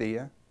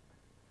Prestia.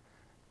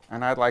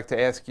 And I'd like to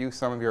ask you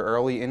some of your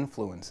early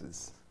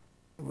influences.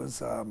 It was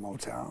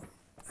Motown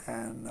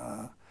and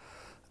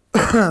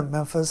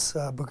Memphis,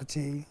 Booker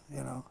T,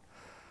 you know.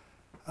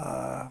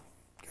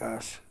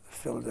 Gosh,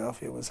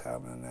 Philadelphia was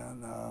happening,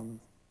 and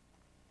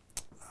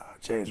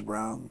James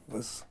Brown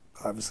was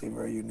obviously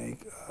very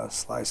unique.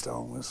 Sly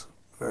Stone was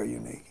very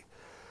unique.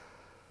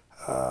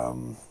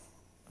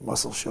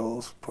 Muscle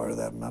Shoals, part of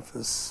that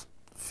Memphis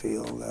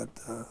feel, that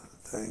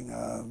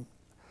thing.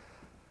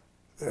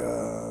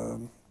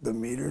 The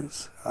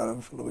Meters out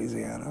of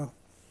Louisiana.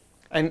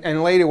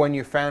 And later when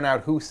you found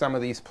out who some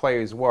of these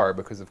players were,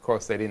 because of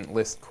course they didn't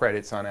list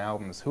credits on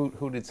albums,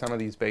 who did some of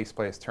these bass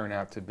players turn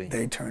out to be?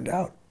 They turned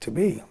out to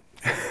be.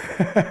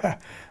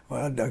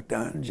 Well, Duck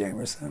Dunn,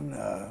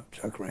 Jamerson,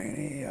 Chuck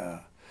Rainey.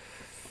 I'm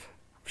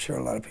sure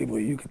a lot of people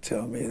you could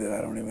tell me that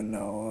I don't even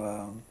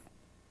know.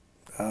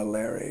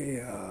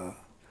 Larry,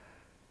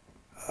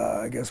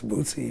 I guess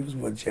Bootsy, he was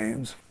with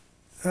James.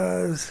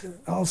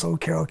 Also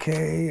Carol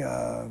Kay,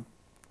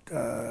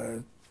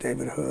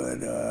 David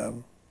Hood,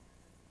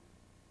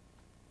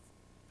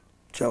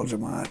 Joe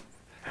Jamont.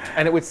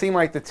 And it would seem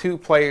like the two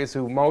players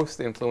who most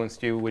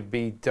influenced you would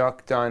be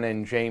Duck Dunn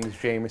and James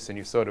Jamerson.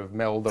 You sort of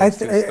meld those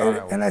two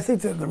styles. And I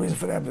think that the reason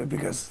for that is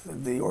because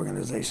the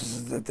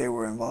organizations that they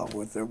were involved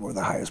with were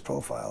the highest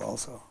profile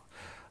also.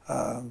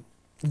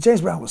 James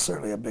Brown was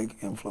certainly a big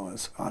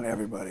influence on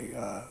everybody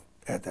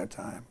at that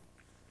time.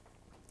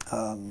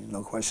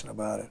 No question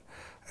about it.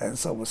 And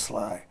so was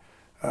Sly.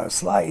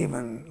 Sly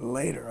even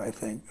later, I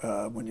think,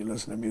 when you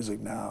listen to music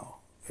now,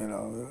 you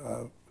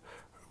know,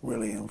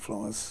 really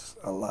influenced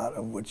a lot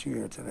of what you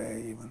hear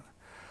today even.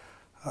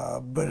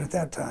 But at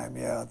that time,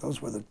 yeah,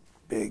 those were the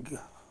big,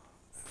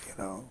 you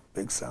know,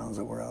 big sounds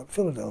that were out.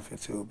 Philadelphia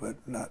too, but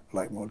not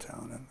like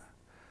Motown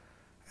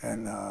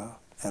and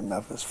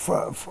Memphis,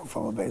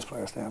 from a bass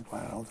player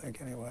standpoint, I don't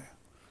think anyway.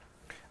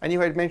 And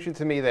you had mentioned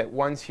to me that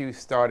once you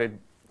started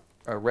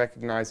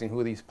recognizing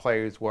who these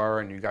players were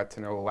and you got to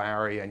know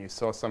Larry and you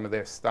saw some of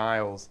their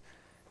styles,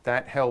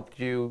 that helped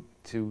you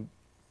to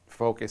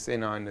focus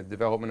in on the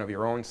development of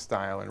your own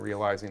style and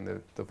realizing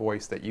the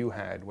voice that you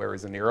had,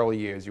 whereas in the early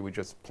years you were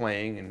just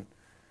playing and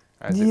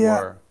as it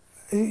were.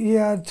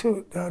 Yeah,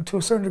 to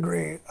a certain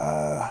degree.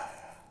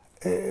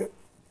 It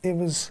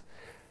was,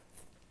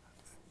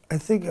 I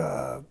think,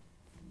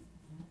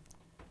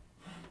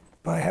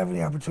 by having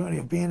the opportunity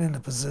of being in the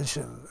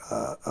position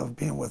of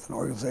being with an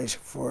organization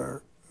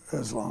for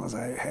as long as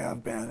I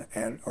have been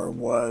or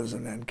was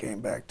and then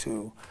came back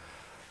to,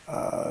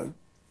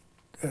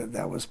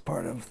 that was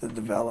part of the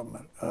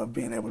development of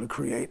being able to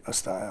create a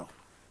style.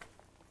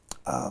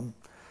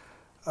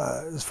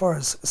 As far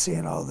as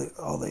seeing all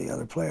the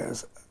other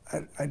players,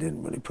 I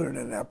didn't really put it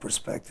in that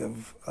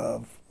perspective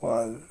of,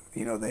 well,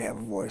 you know, they have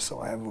a voice, so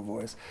I have a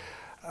voice.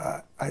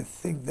 I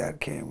think that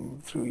came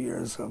through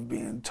years of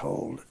being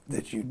told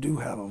that you do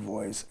have a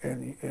voice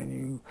and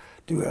you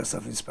do have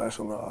something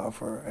special to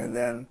offer, and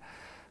then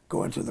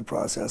going through the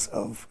process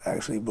of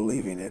actually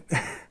believing it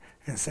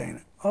and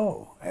saying,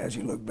 oh, as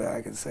you look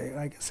back and say,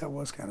 I guess that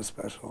was kind of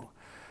special.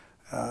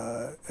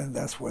 And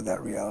that's where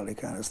that reality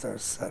kind of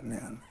starts setting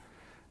in.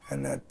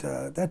 And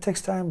that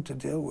takes time to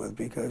deal with,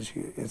 because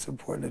it's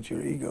important that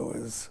your ego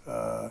is,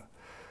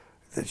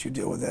 that you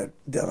deal with that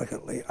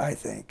delicately, I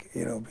think,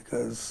 you know,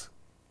 because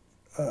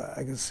I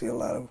can see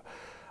I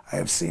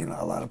have seen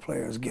a lot of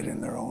players get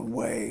in their own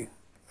way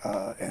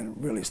and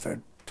really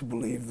start to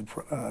believe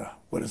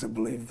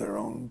believe their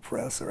own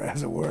press, or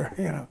as it were,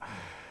 you know.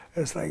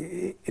 It's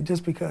like,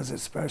 just because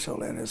it's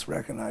special and it's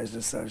recognized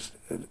as such,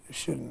 it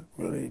shouldn't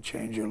really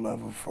change your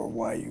love for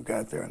why you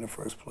got there in the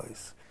first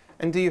place.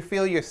 And do you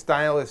feel your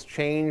style has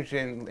changed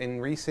in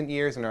recent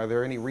years, and are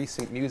there any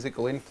recent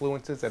musical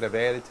influences that have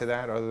added to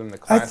that other than the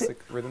classic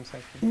rhythm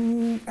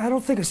section? I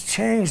don't think it's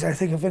changed. I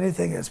think if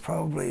anything, it's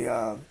probably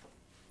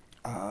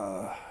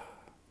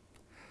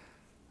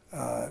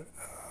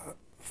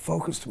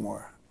focused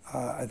more.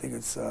 I think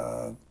it's,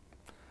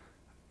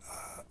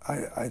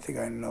 I think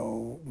I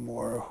know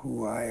more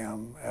who I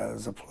am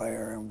as a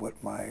player and what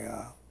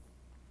my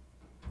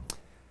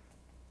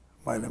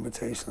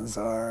limitations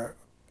are,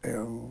 you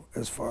know,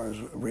 as far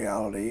as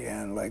reality,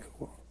 and like,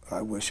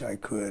 I wish I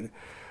could.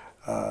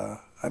 I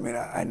mean,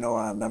 I know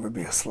I'll never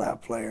be a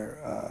slap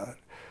player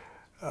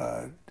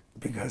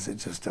because it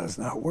just does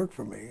not work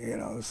for me, you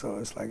know. So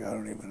it's like, I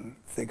don't even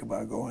think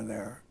about going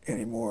there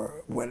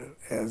anymore.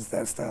 As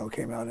that style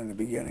came out in the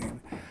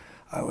beginning,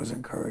 I was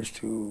encouraged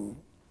to,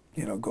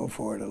 you know, go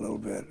for it a little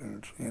bit,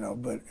 and you know,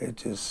 but it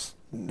just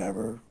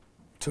never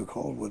took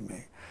hold with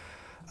me.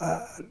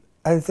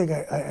 I think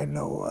I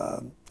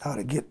know how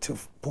to get to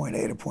point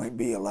A to point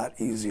B a lot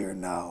easier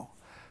now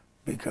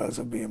because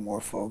of being more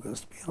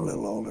focused, being a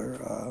little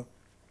older.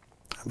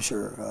 I'm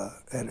sure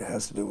it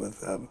has to do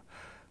with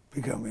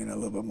becoming a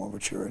little bit more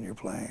mature in your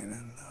playing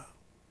and,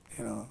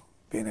 you know,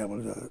 being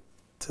able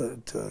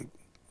to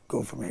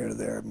go from here to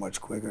there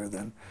much quicker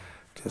than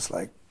just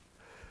like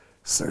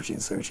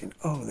searching.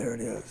 Oh, there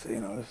it is.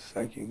 You know, it's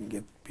like you can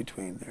get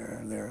between there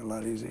and there a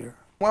lot easier.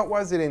 What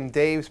was it in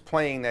Dave's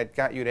playing that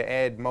got you to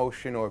add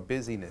motion or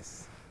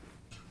busyness?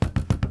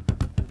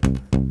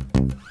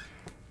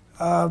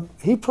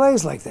 He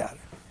plays like that.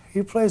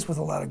 He plays with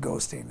a lot of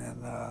ghosting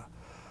and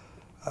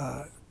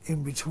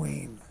in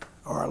between,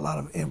 or a lot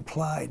of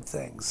implied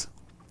things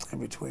in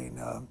between.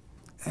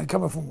 And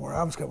coming from where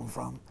I was coming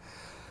from,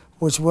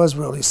 which was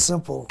really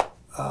simple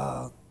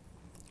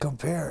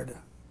compared.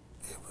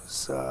 It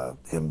was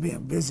him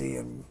being busy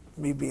and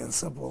me being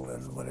simple,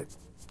 and when it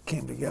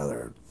came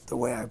together, the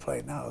way I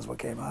play now is what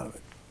came out of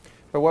it.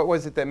 But what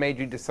was it that made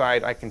you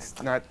decide I can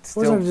not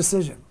still... It wasn't a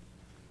decision.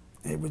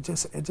 It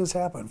just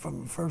happened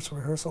from first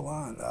rehearsal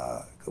on.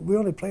 We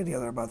only played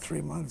together about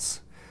 3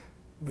 months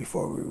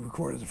before we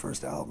recorded the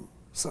first album.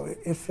 So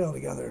it fell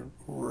together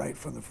right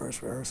from the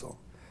first rehearsal.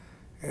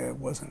 It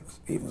wasn't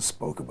even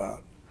spoke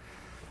about.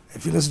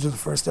 If you listen to the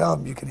first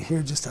album, you can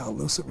hear just how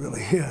loose it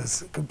really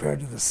is compared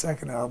to the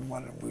second album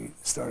when we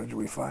started to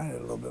refine it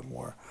a little bit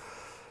more.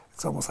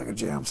 It's almost like a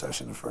jam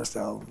session, the first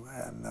album,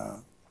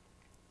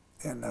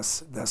 and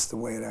that's the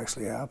way it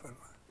actually happened.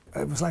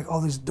 It was like all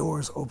these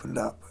doors opened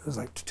up. It was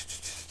like,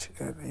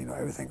 and, you know,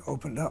 everything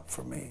opened up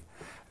for me.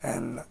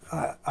 And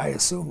I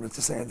assumed that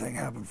the same thing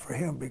happened for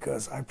him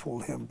because I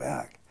pulled him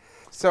back.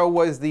 So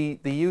was the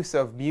use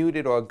of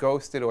muted or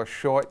ghosted or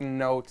shortened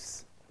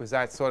notes, was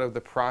that sort of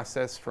the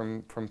process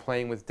from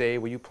playing with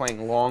Dave? Were you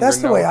playing longer notes?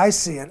 That's the way I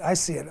see it. I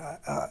see it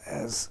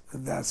as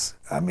that's,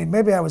 I mean,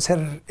 maybe I was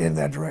headed in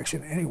that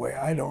direction anyway.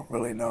 I don't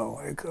really know.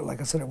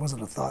 Like I said, it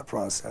wasn't a thought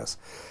process.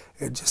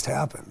 It just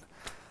happened.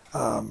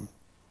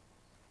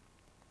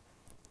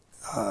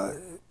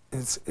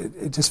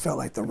 It just felt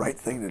like the right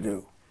thing to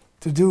do.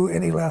 To do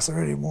any less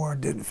or any more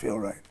didn't feel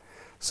right.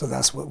 So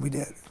that's what we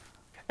did.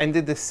 And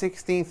did the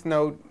 16th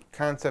note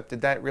concept,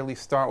 did that really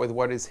start with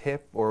What Is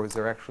Hip, or was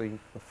there actually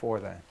before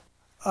that?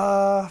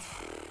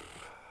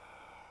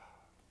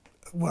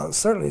 Well,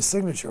 certainly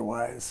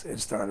signature-wise,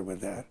 it started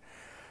with that.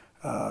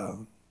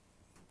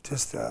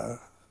 Just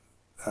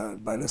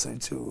by listening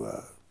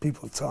to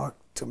people talk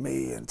to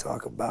me and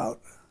talk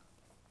about,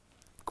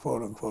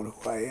 quote-unquote,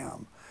 who I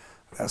am.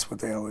 That's what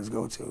they always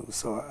go to.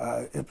 So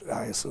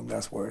I assume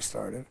that's where it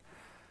started.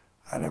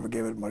 I never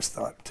gave it much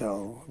thought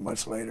until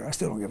much later. I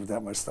still don't give it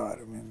that much thought.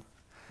 I mean,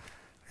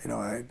 you know,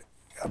 I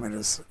mean,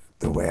 it's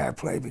the way I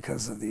play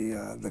because of the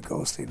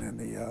ghosting and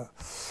the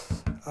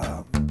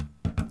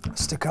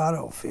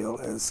staccato feel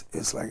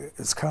is like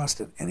it's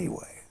constant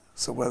anyway.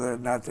 So whether or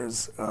not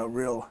there's a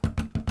real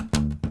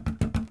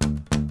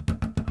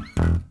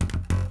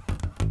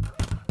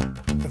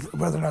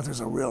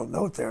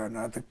note there or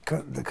not,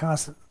 the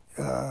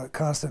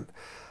constant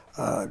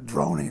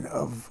droning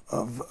of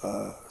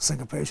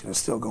syncopation is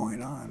still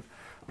going on,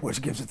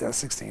 which gives it that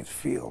 16th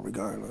feel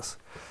regardless,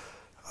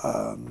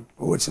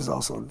 which is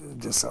also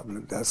just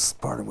something that's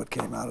part of what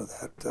came out of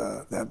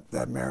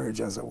that marriage,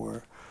 as it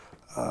were.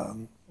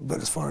 But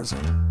as far as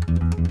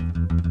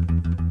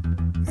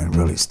and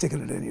really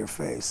sticking it in your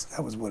face,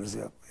 that was What Is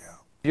Up, yeah.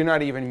 You're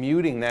not even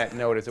muting that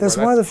note, as it were. That's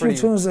one of the few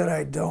tunes that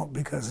I don't,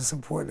 because it's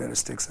important that it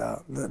sticks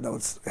out. The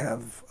notes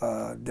have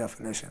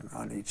definition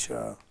on each,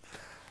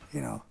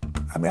 you know.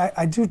 I mean,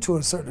 I do to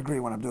a certain degree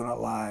when I'm doing it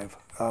live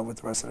with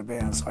the rest of the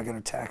band, so I can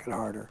attack it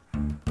harder.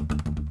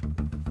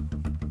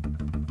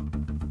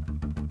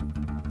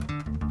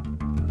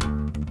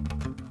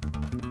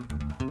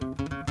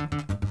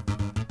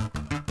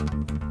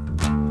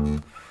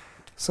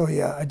 So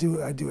yeah, I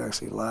do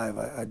actually live.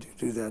 I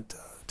do that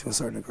to a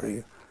certain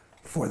degree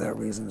for that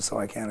reason, so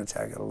I can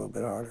attack it a little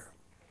bit harder.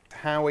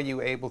 How are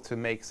you able to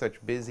make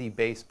such busy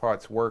bass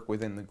parts work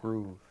within the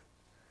groove?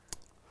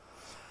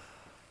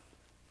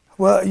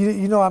 Well,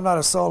 you know I'm not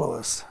a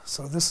soloist,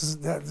 so this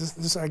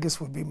I guess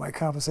would be my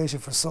compensation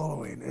for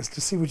soloing, is to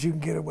see what you can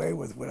get away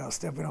with without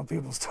stepping on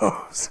people's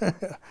toes.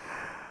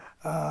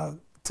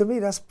 To me,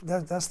 that's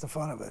the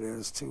fun of it,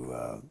 is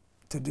to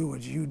do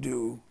what you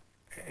do,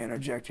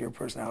 interject your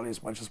personality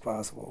as much as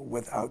possible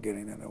without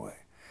getting in the way.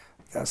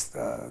 That's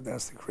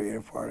the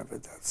creative part of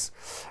it.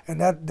 And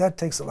that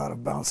takes a lot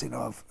of bouncing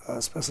off,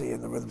 especially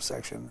in the rhythm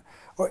section,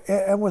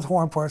 and with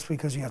horn parts,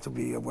 because you have to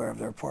be aware of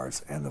their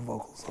parts and the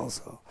vocals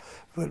also.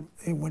 But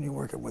when you're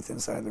working with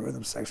inside the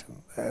rhythm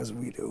section, as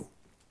we do,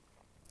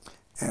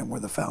 and we're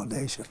the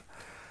foundation,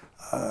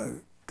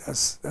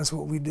 that's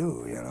what we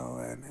do, you know.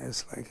 And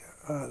it's like,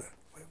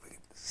 we can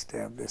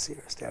stab this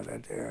here, stab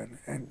that there,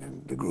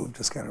 and the groove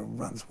just kind of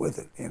runs with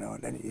it, you know.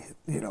 And then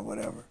you know,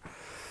 whatever.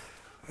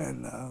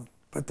 And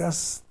but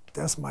that's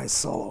my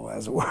solo,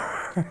 as it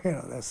were. You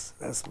know,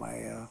 that's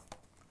my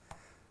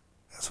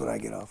that's what I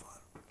get off on.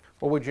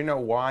 Well, would you know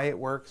why it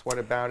works? What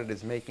about it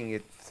is making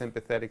it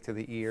sympathetic to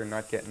the ear,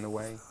 not getting in the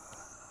way?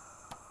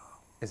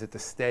 Is it the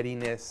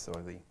steadiness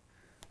or the...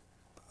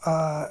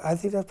 I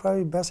think that's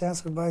probably best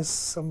answered by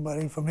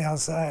somebody from the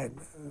outside.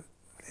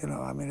 You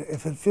know, I mean,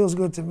 if it feels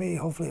good to me,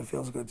 hopefully it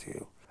feels good to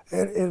you.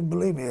 And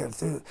believe me, if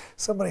there's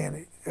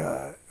somebody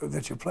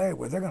that you're playing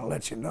with, they're going to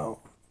let you know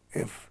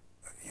if,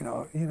 you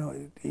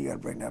got to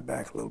bring that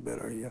back a little bit,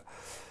 or you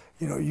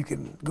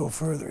can go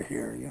further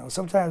here. You know,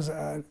 sometimes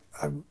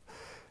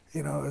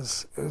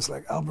it's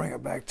like I'll bring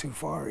it back too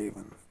far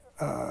even.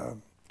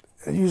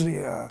 Usually,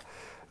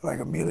 like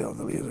Emilio,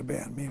 the leader of the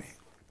band, Mimi,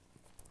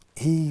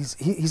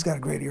 he's got a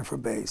great ear for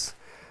bass,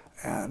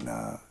 and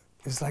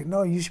it's like,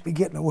 no, you should be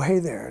getting away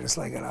there. And it's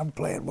like, and I'm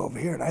playing over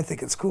here, and I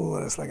think it's cool,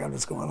 and it's like I'm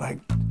just going like,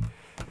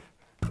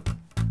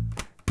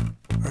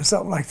 or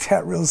something like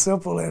that, real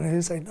simple, and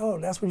he's like, no,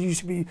 that's what you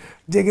should be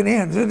digging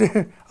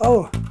in.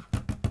 Oh.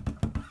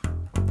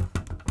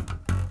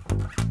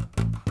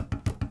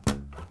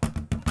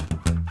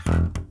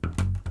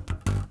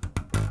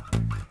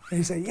 And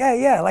he said,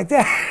 yeah, like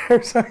that,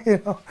 or something,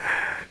 you know.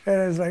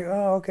 And it's like,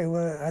 oh, okay,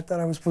 well, I thought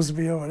I was supposed to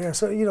be over there.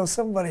 So,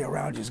 somebody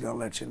around you is going to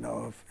let you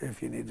know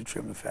if you need to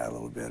trim the fat a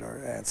little bit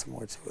or add some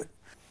more to it.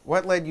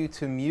 What led you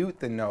to mute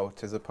the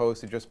notes as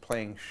opposed to just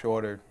playing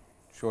shorter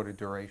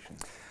duration?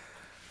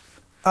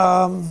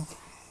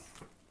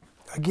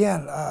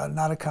 Again,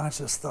 not a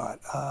conscious thought.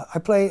 I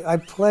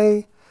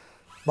play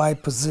by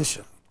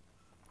position.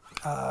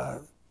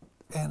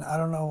 And I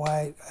don't know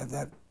why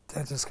that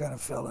just kind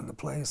of fell into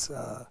place.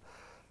 I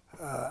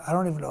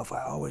don't even know if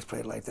I always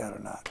played like that or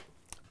not,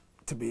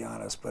 to be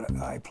honest, but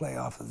I play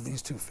off of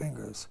these two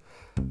fingers.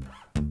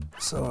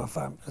 So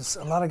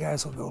a lot of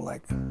guys will go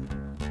like,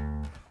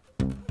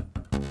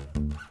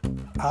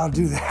 I'll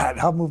do that,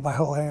 I'll move my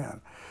whole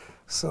hand.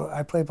 So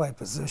I play by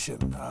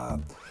position.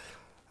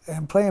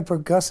 And playing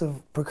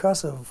percussive because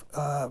of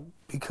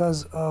the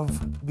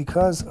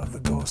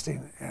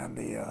ghosting and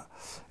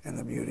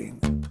the muting,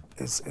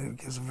 it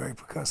gives a very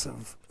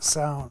percussive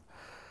sound.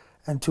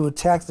 And to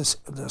attack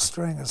the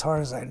string as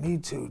hard as I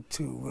need to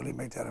really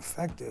make that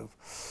effective,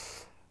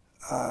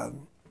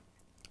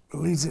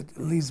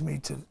 leads me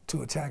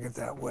to attack it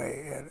that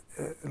way.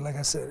 And like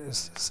I said,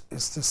 it's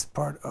just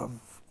part of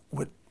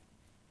what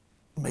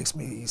makes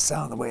me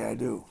sound the way I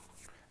do.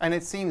 And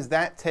it seems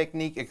that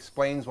technique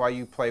explains why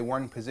you play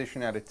one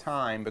position at a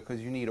time, because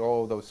you need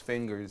all of those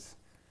fingers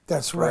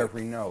for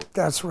every note.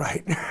 That's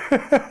right.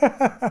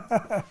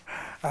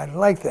 I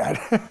like that.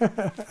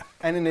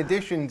 And in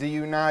addition, do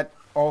you not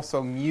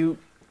also mute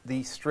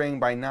the string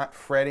by not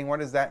fretting? What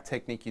is that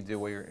technique you do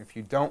where if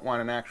you don't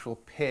want an actual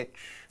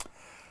pitch?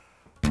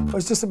 Well,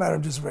 it's just a matter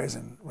of just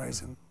raising.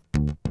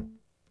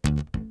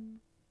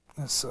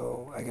 And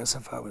so I guess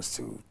if I was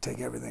to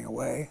take everything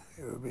away,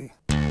 it would be...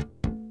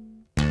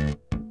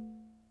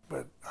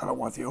 But I don't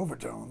want the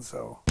overtone,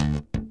 so...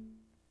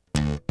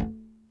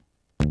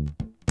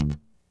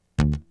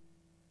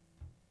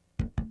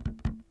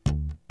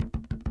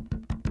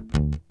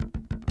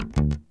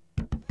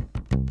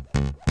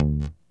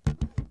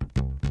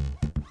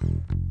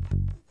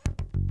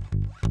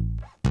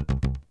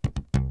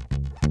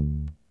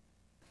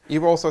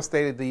 You've also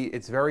stated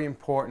it's very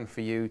important for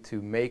you to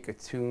make a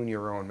tune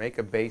your own, make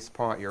a bass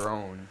part your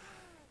own.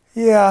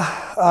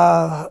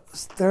 Yeah,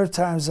 there are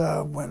times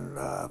when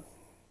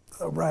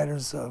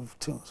writers of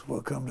tunes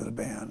will come to the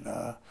band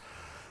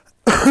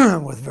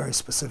with very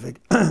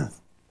specific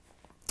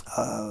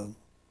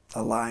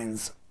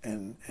lines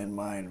in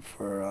mind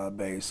for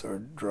bass or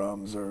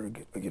drums or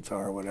a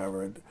guitar or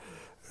whatever.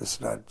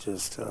 It's not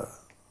just,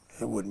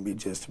 it wouldn't be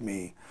just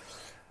me.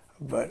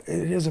 But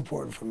it is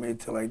important for me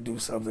to do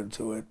something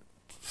to it,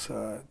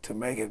 to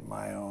make it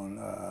my own,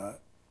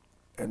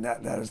 and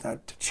that is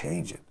not to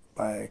change it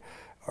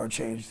or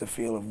change the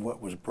feel of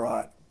what was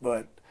brought,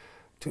 but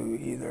to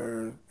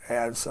either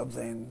add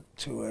something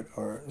to it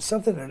or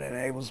something that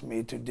enables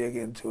me to dig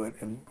into it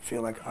and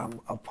feel like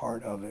I'm a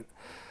part of it.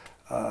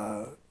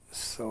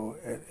 So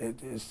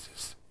it is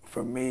just,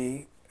 for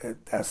me,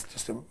 that's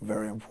just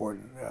very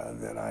important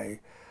that I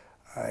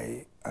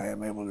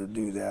am able to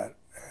do that,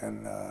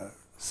 and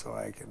so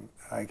I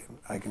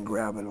can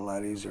grab it a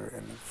lot easier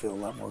and feel a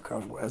lot more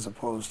comfortable, as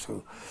opposed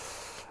to,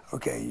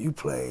 okay, you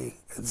play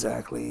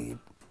exactly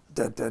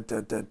da da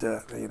da da da,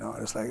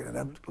 it's like, and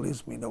that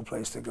leaves me no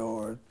place to go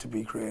or to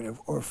be creative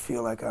or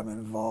feel like I'm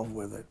involved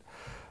with it.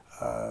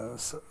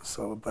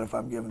 But if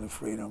I'm given the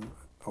freedom,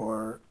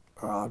 or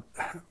I'll,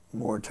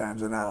 more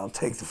times than not, I'll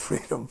take the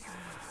freedom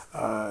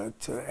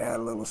to add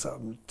a little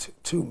something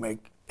to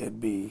make it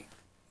be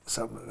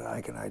something that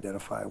I can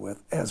identify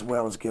with, as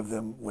well as give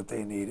them what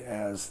they need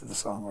as the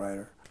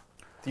songwriter.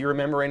 Do you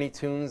remember any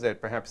tunes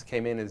that perhaps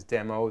came in as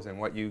demos and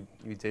what you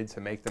did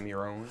to make them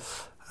your own?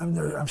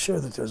 I'm sure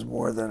that there's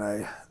more than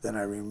I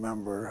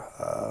remember.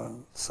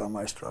 Some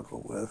I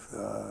struggled with,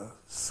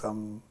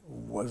 some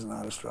was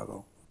not a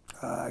struggle.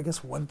 I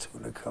guess one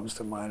tune that comes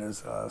to mind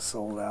is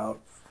Sold Out.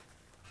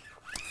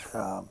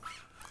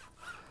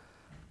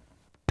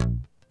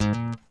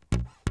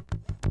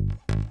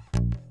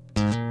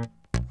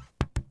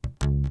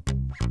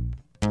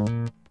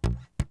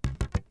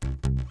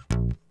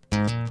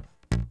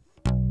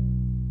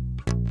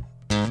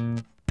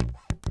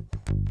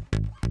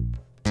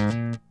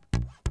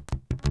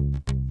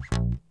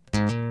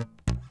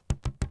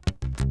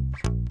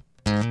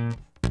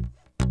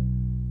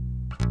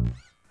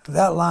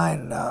 That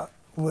line,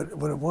 what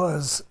it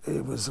was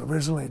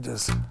originally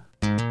just.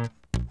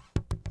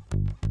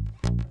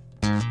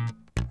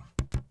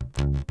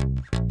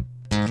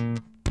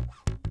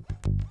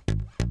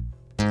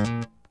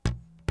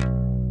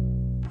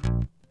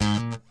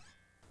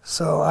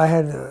 So I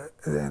had to,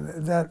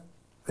 and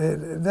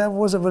that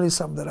wasn't really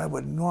something that I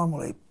would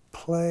normally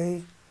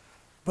play,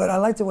 but I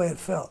liked the way it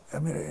felt. I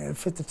mean, it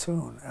fit the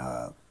tune,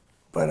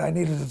 but I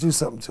needed to do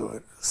something to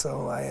it,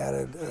 so I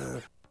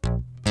added.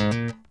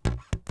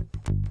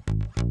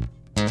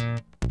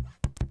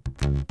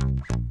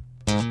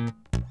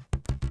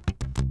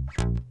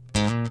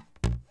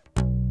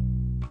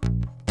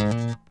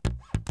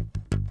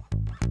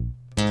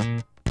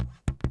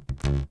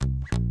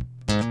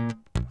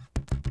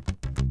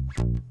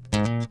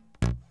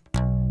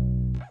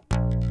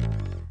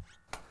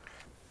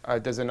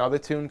 Does another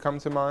tune come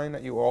to mind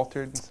that you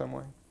altered in some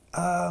way?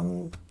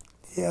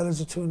 Yeah, there's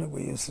a tune that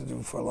we used to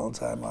do for a long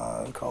time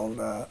called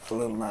 "A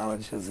Little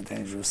Knowledge Is a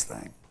Dangerous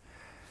Thing,"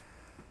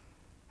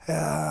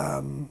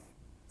 and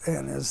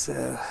it's,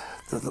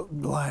 the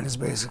line is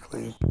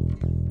basically.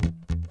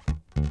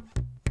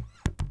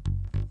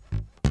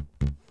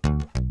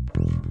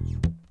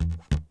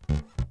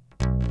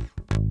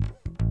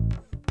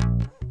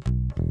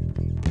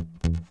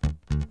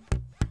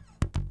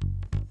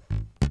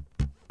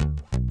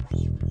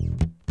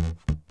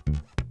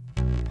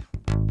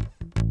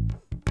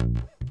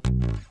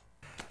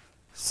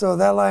 So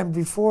that line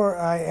before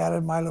I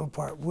added my little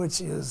part,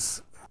 which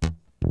is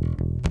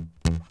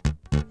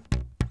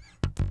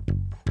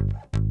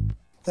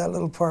that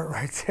little part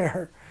right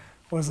there,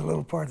 was a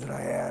little part that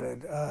I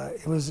added.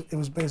 It was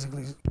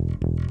basically.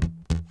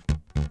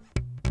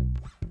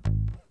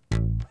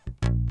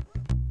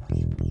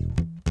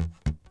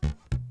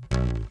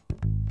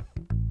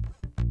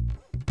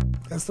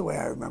 That's the way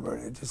I remember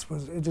it.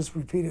 It just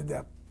repeated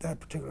that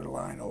particular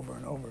line over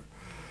and over.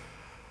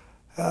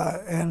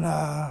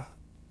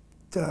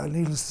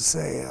 Needless to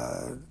say,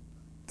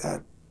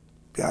 that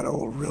got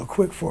old real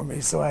quick for me,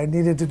 so I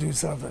needed to do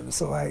something.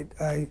 So I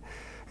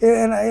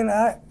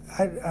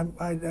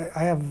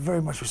have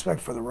very much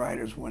respect for the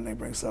writers when they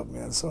bring something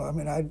in. So I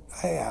mean, I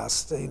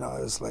asked, you know,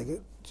 it's like,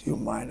 do you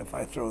mind if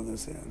I throw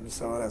this in?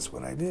 So that's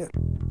what I did.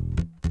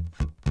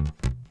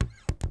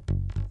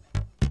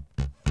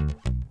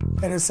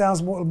 And it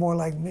sounds more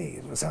like me.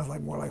 It sounds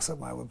like more like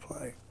something I would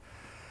play.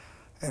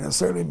 And it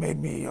certainly made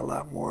me a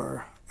lot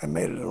more. It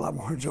made it a lot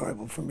more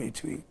enjoyable for me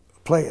to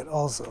play it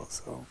also.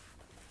 So.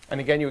 And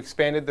again, you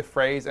expanded the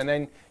phrase, and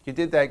then you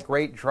did that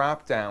great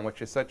drop down,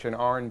 which is such an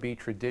R&B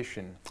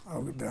tradition.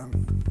 Oh, down.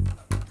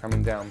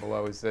 Coming down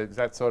below. Is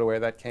that sort of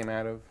where that came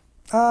out of?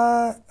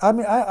 I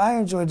mean, I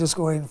enjoy just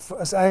going.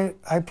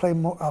 I play a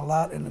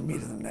lot in the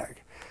meat of the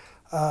neck.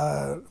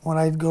 When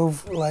I go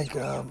like.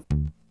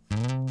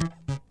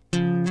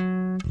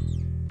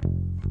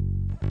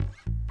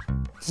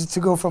 Just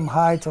to go from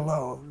high to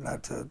low,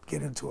 not to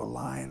get into a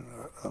line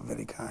of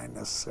any kind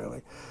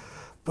necessarily,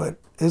 but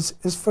it's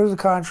for the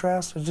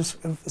contrast. It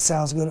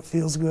sounds good, it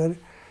feels good,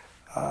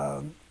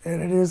 and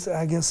it is.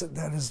 I guess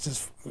that is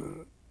just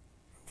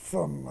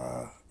from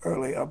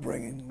early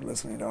upbringing,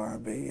 listening to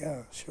R&B.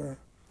 Yeah, sure.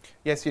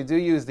 Yes, you do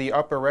use the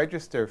upper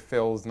register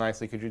fills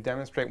nicely. Could you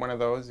demonstrate one of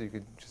those? You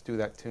could just do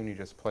that tune you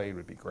just played.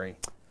 Would be great.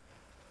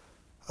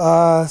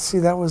 See,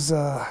 that was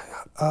a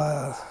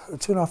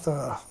tune off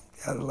the.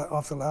 Yeah,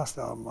 off the last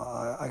album,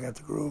 I Got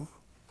the Groove.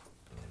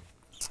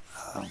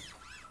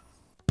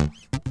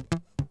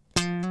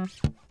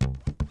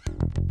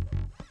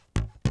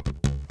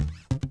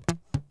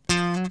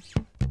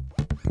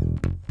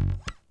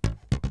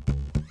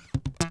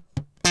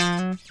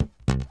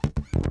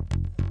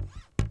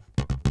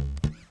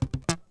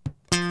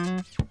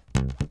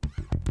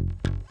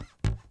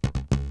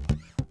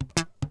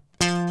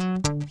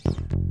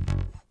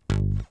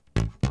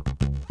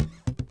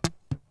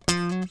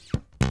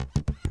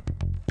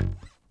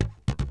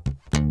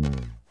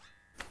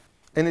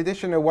 In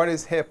addition to what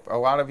is hip, a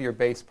lot of your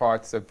bass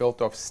parts are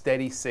built off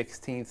steady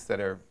 16ths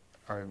that are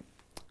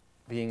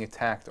being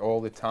attacked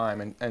all the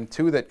time. And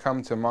two that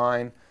come to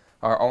mind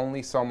are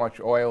Only So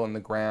Much Oil in the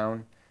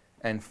Ground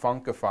and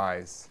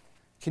Funkifies.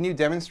 Can you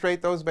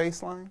demonstrate those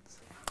bass lines?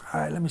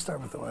 All right, let me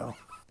start with Oil.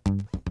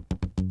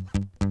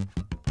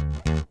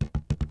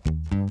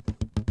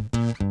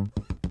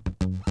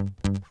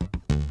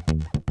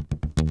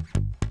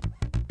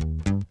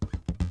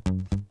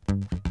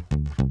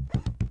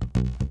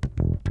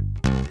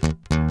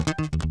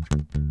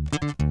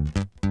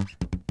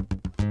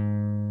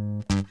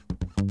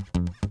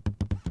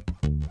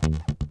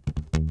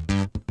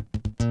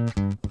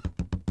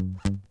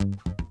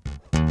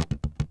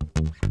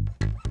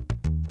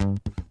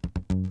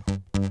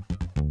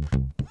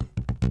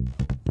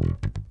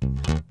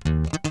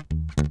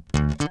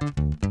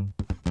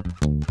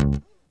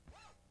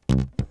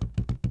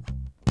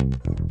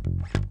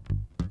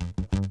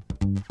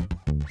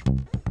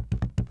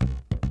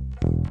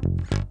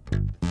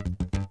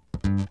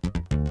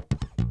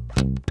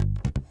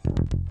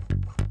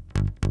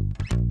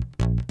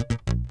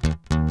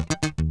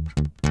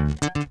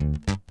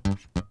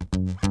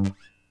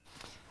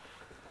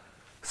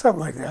 Something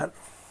like that.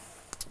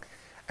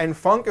 And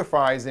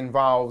Funkifies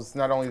involves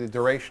not only the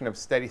duration of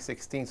steady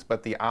sixteenths,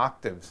 but the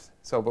octaves.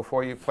 So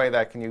before you play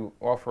that, can you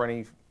offer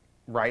any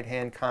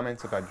right-hand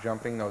comments about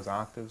jumping those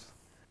octaves?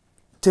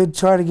 To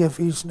try to give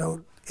each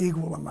note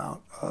equal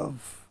amount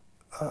of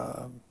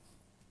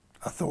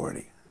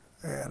authority,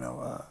 you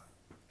know.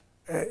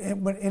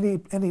 And when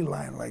any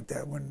line like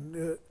that,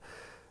 when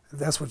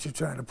that's what you're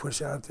trying to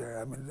push out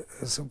there, I mean,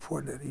 it's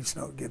important that each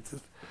note gets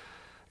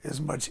as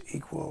much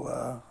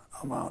equal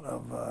amount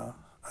of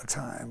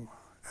time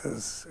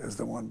as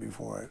the one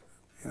before it,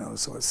 you know,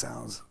 so it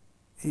sounds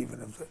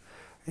even. If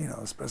you know,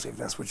 especially if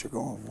that's what you're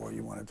going for,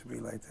 you want it to be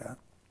like that.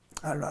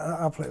 I don't know.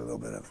 I'll play a little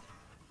bit of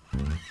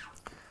it.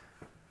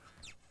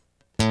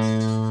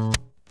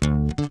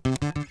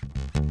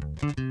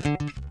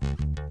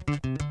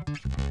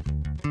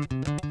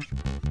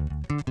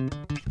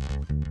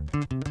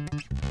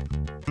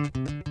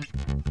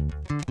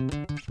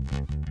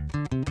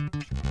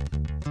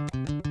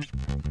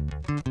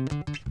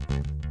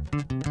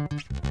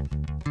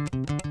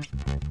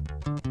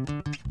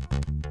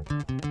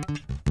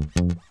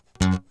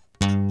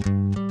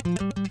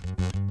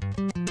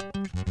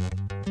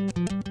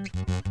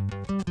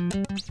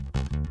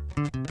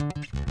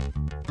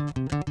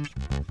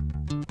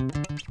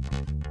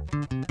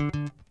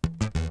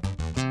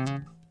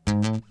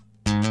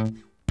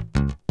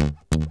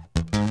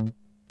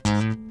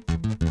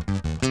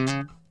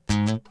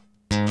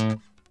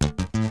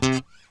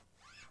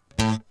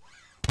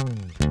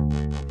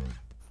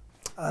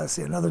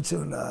 See, another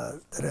tune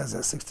that has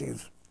that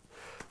 16th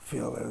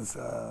feel is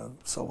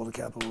Sol with a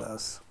capital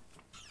S.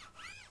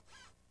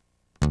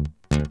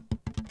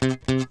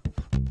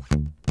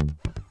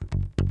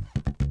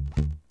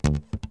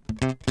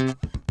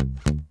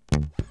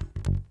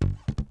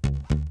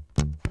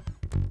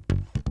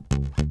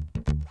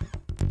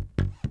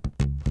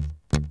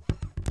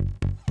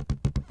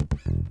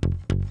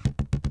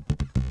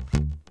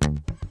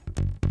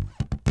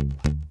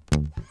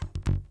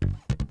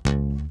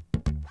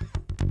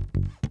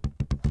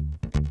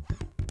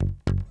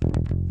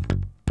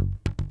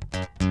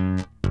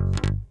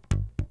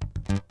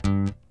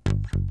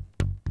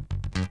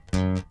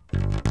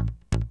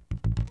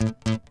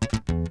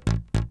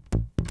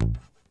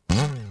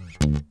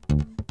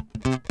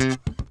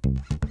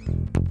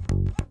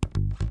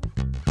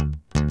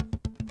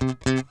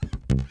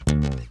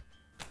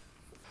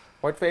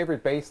 What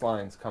favorite bass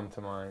lines come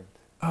to mind?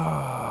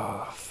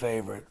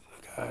 Favorite.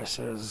 Gosh,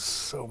 there's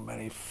so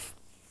many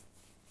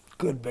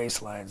good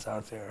bass lines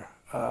out there.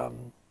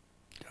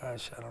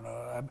 Gosh, I don't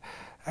know.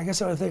 I guess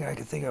the only thing I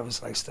could think of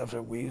is like stuff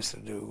that we used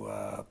to do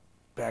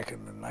back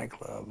in the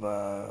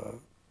nightclub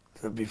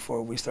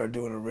before we started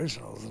doing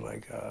originals,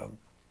 like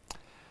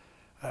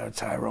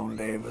Tyrone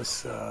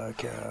Davis,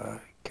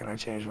 Can I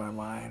Change My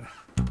Mind?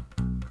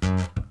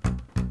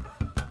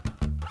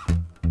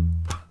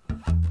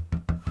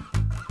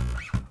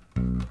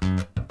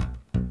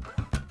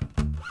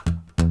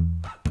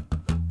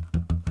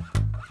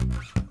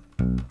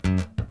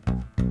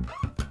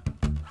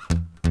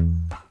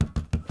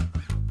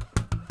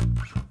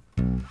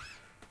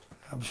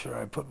 I'm sure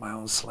I put my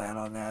own slant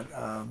on that.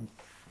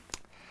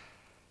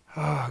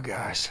 Oh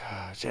gosh,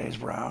 James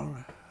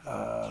Brown.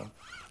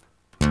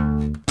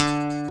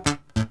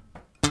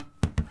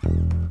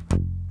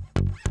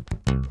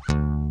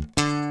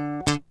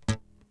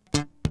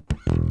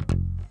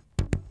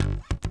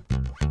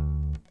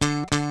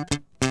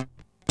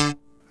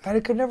 I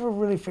could never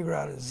really figure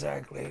out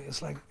exactly.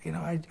 It's like, you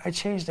know, I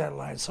changed that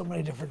line so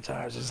many different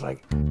times. It's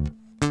like,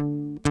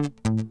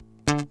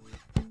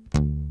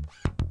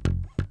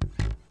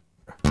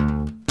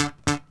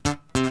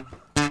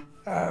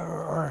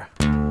 or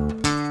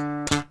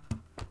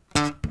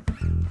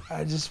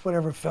I just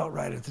whatever felt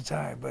right at the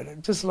time, but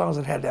just as long as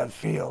it had that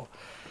feel.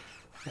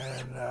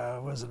 And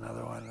what was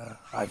another one?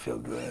 I Feel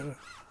Good.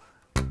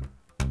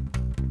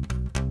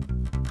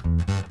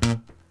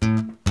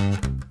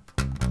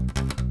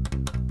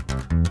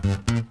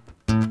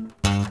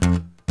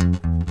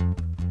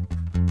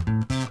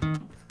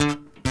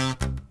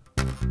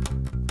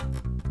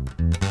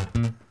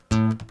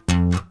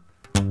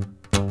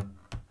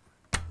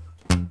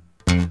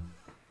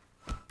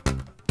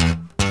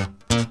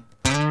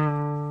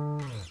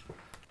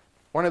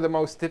 One of the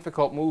most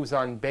difficult moves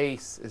on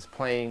bass is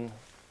playing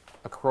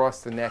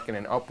across the neck in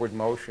an upward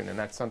motion, and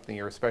that's something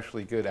you're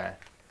especially good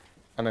at.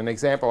 And an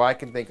example I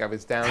can think of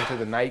is Down to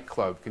the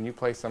Nightclub. Can you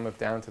play some of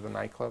Down to the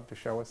Nightclub to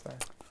show us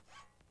that?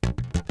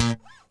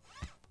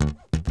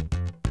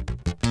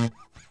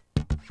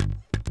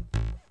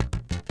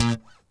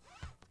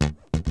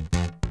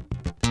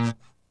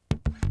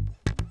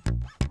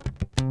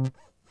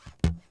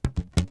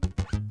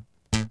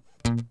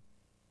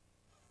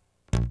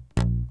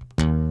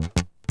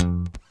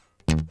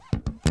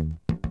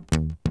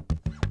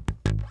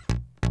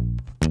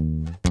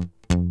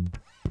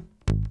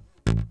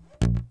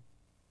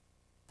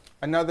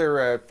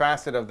 Another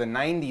facet of the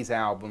 90s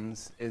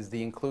albums is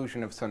the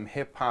inclusion of some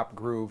hip-hop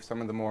grooves, some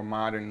of the more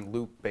modern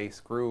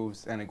loop-based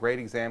grooves, and a great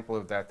example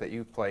of that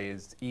you play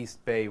is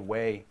East Bay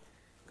Way.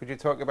 Could you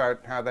talk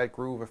about how that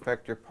groove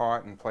affect your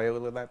part and play a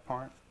little of that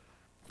part?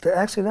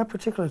 Actually, that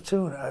particular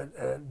tune,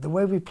 the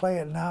way we play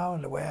it now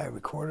and the way I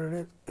recorded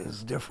it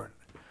is different.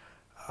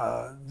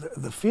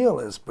 The feel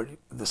is pretty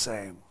the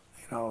same,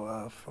 you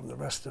know, from the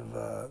rest of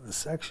the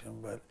section,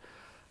 but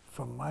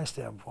from my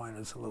standpoint,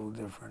 it's a little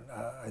different.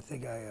 I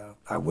think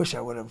I wish I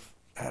would have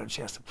had a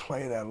chance to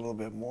play that a little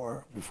bit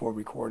more before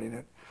recording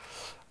it,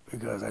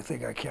 because I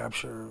think I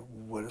capture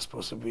what it's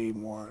supposed to be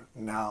more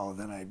now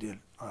than I did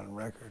on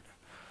record.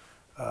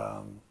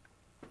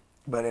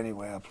 But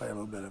anyway, I'll play a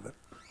little bit of it.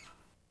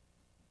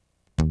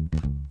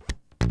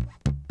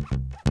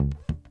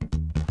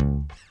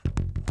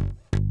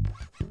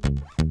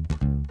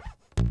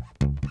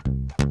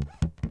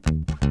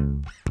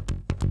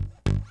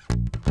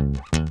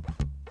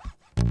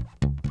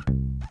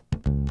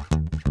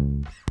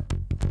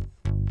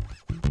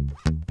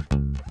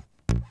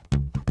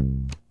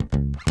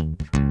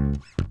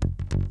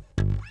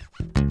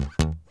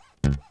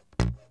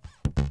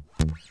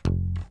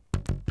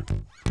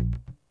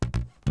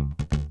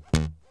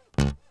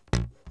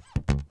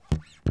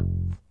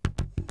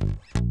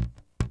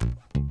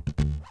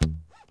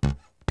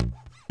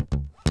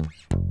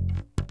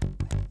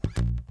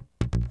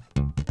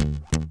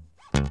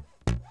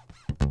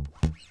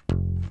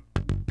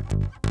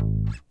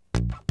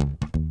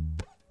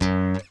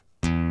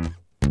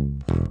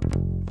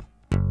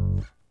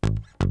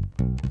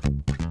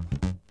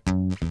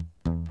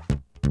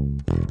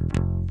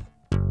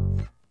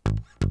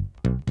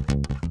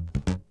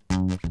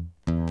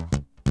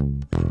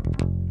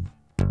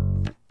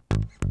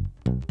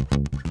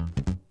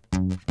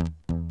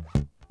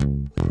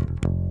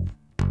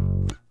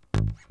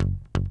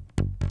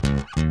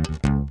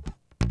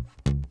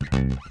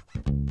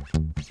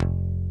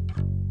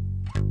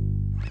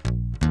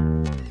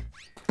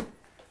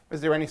 Is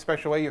there any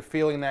special way you're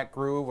feeling that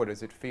groove, or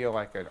does it feel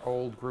like an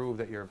old groove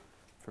that you're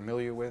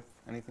familiar with?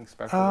 Anything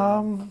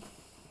special?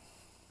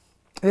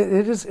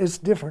 It's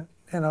different.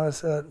 You know,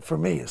 it's, for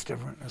me, it's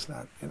different. It's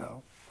not, you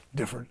know,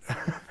 different.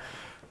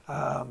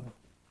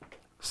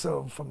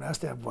 So from that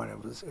standpoint,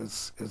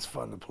 it's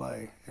fun to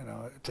play. You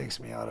know, it takes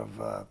me out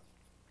of.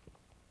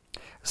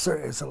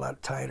 It's a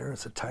lot tighter.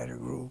 It's a tighter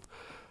groove.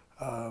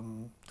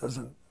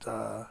 Doesn't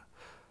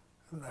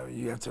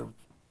you have to,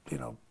 you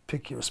know,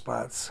 pick your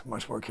spots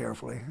much more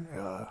carefully.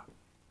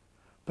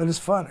 But it's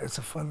fun. It's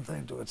a fun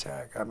thing to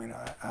attack. I mean,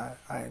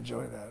 I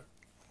enjoy that.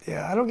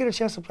 Yeah, I don't get a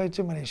chance to play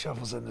too many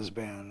shuffles in this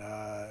band.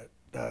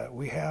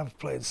 We have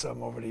played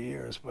some over the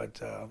years,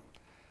 but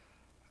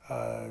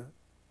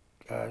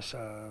gosh,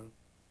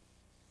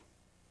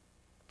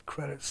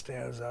 Credit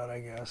stands out, I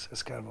guess.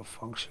 It's kind of a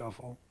funk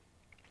shuffle.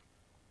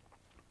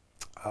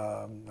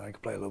 I can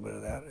play a little bit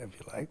of that if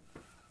you like.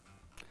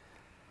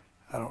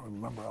 I don't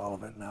remember all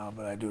of it now,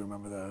 but I do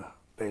remember the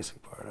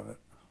basic part of it.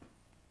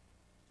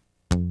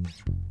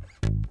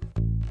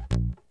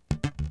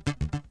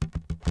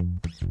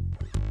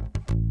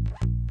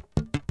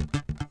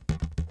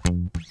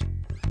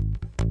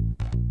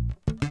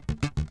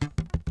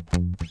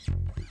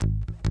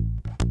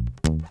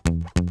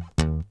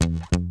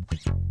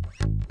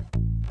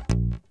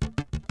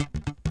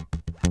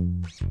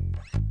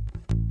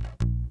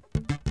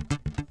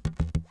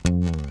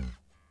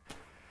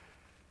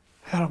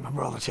 I don't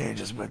remember all the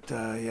changes, but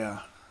yeah,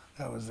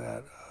 that was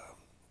that.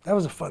 That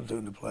was a fun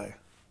tune to play.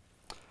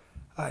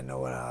 I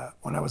know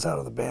when I was out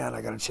of the band,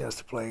 I got a chance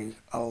to play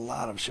a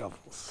lot of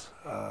shuffles.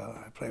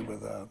 I played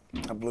with a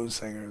blues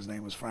singer. His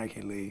name was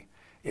Frankie Lee.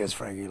 Yes,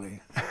 Frankie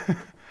Lee.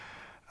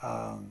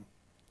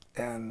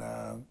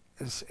 And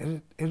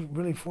it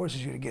really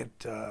forces you to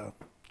get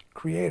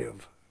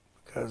creative,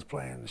 because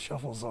playing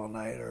shuffles all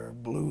night or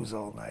blues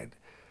all night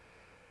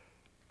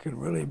can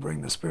really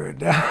bring the spirit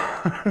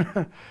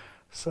down.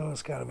 So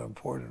it's kind of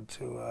important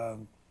to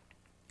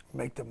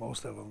make the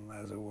most of them,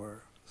 as it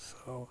were.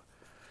 So,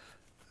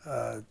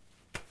 I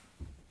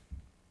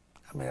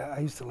mean, I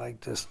used to like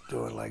just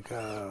doing like,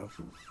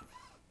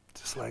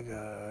 just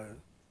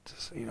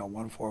you know,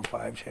 1, 4,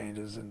 5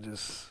 changes and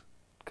just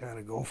kind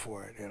of go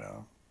for it. You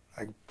know,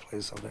 I could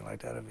play something like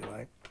that if you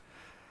like.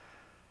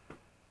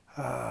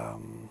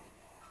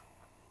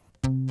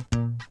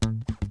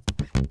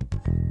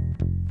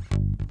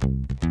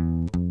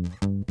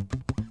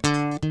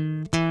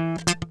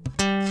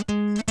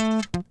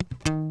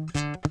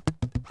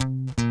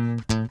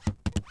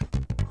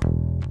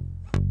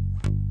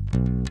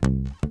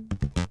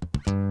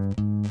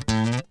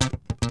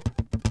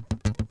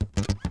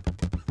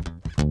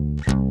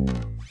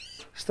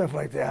 Stuff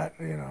like that,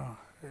 you know.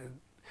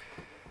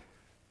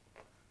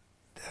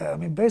 I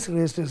mean,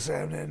 basically, it's just,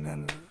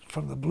 and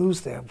from the blues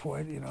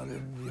standpoint, you know,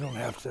 you don't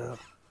have to.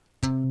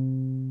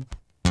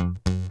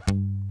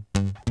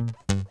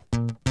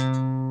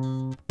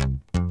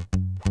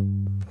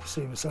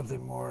 See,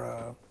 something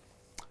more.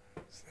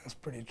 That's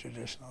pretty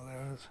traditional.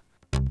 There is.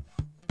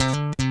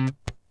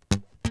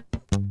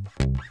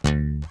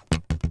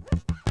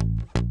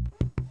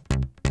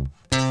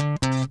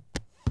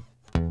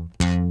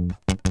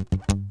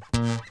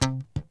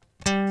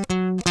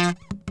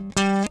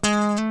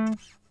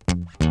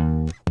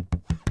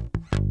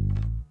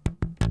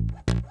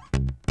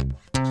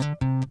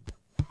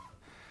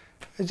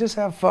 just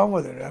have fun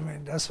with it. I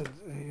mean, that's what,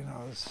 you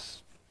know,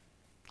 it's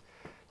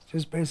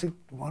just basic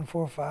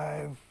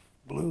 1-4-5,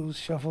 blues,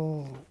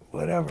 shuffle,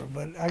 whatever.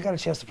 But I got a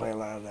chance to play a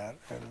lot of that,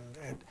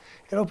 and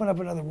it opened up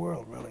another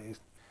world, really.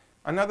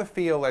 Another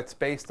feel that's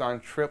based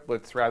on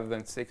triplets rather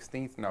than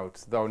 16th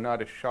notes, though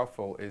not a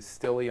shuffle, is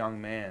Still a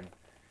Young Man.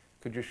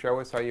 Could you show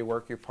us how you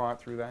work your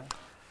part through that?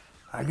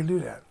 I can do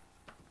that.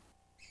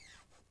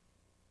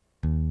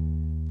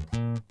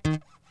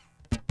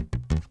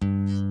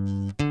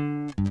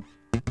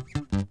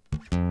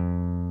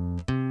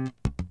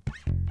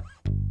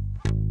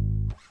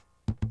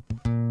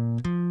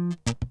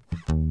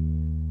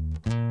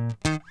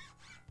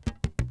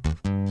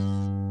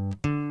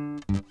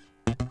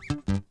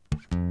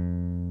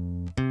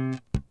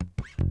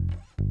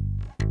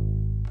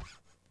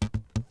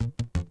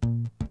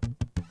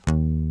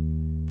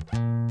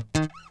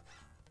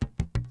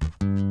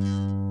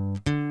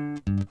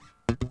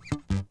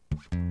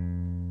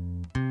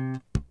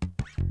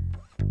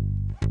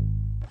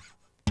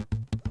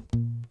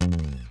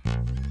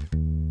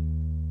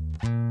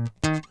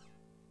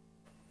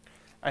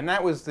 And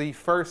that was the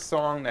first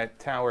song that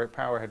Tower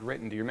Power had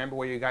written. Do you remember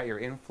where you got your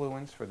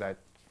influence for that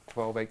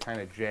 12/8 kind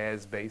of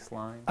jazz bass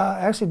line?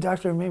 Actually,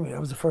 Dr. and Mimi, that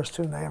was the first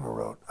tune they ever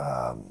wrote.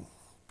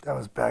 That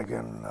was back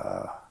in,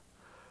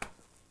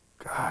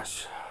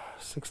 gosh,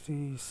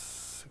 60,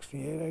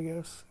 68, I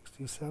guess,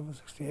 67,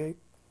 68.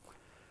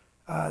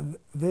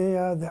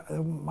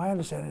 My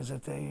understanding is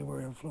that they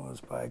were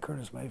influenced by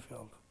Curtis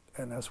Mayfield,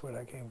 and that's where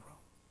that came from.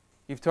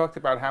 You've talked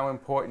about how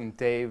important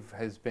Dave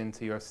has been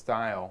to your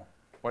style.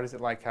 What is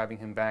it like having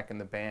him back in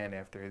the band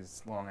after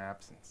his long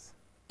absence?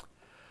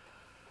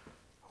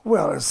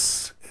 Well,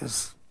 it's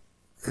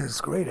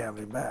great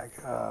having him back.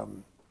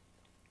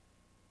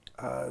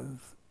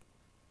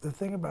 The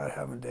thing about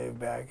having Dave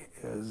back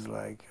is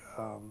like,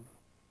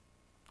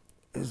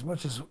 as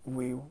much as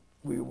we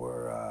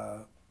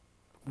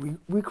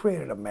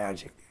created a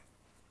magic.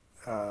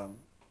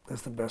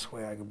 That's the best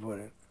way I can put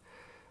it.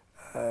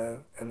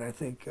 And I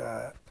think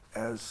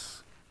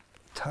as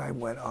time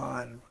went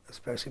on,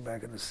 especially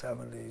back in the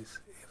 70s,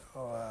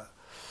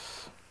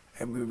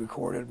 and we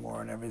recorded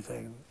more and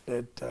everything,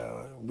 that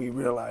we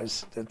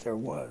realized that there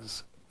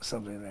was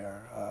something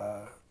there.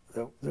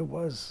 There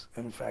was,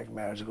 in fact,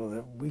 magical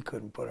that we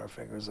couldn't put our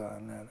fingers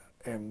on,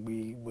 and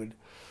we would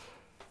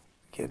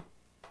get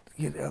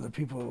other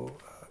people.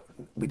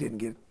 We didn't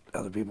get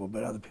other people,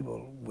 but other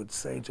people would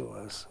say to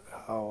us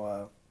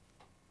how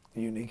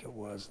unique it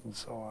was, and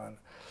so on.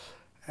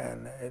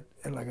 And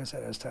like I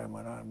said, as time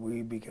went on,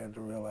 we began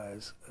to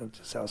realize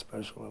just how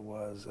special it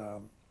was.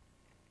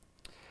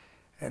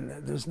 And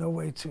there's no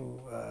way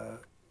to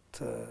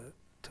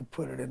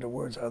put it into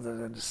words other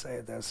than to say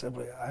it that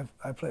simply.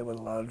 I've played with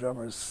a lot of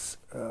drummers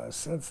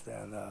since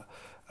then,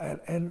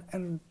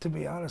 and to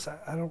be honest,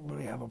 I don't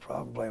really have a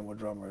problem playing with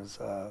drummers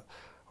or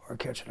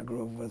catching a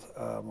groove with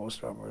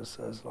most drummers,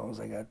 as long as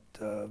I got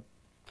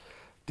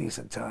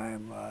decent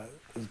time.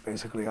 Is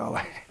basically all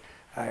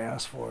I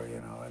ask for, you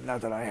know. And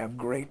not that I have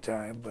great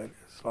time, but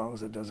as long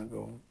as it doesn't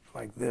go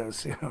like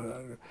this, you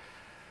know.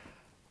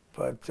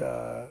 But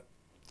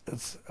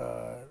it's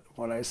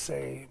when I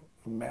say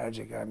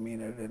magic, I mean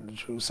it in the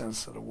true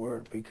sense of the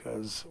word,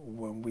 because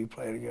when we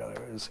play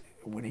together,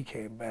 when he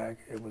came back,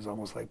 it was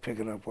almost like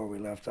picking up where we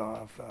left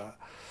off.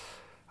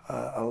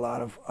 A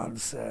lot of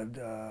unsaid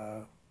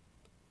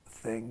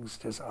things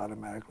just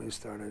automatically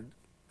started,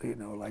 you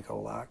know, like a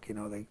lock. You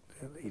know,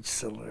 each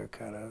cylinder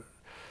kind of,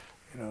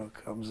 you know,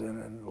 comes in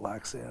and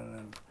locks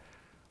in,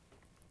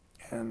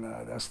 and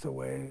that's the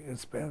way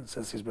it's been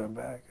since he's been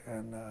back.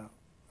 And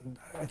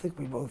I think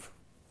we both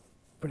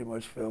pretty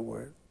much feel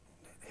we're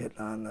hitting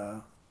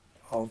on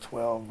all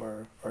 12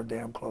 or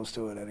damn close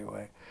to it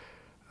anyway.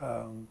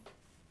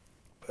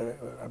 But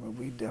I mean,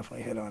 we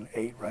definitely hit on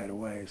 8 right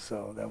away,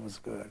 so that was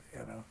good,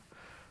 you know.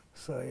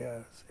 So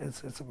yeah,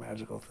 it's a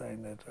magical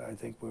thing that I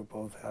think we're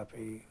both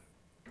happy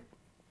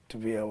to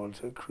be able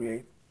to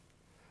create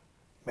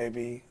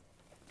maybe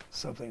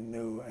something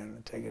new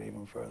and take it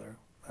even further.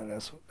 And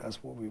that's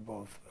what we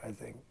both, I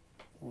think,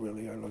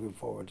 really are looking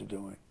forward to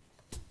doing.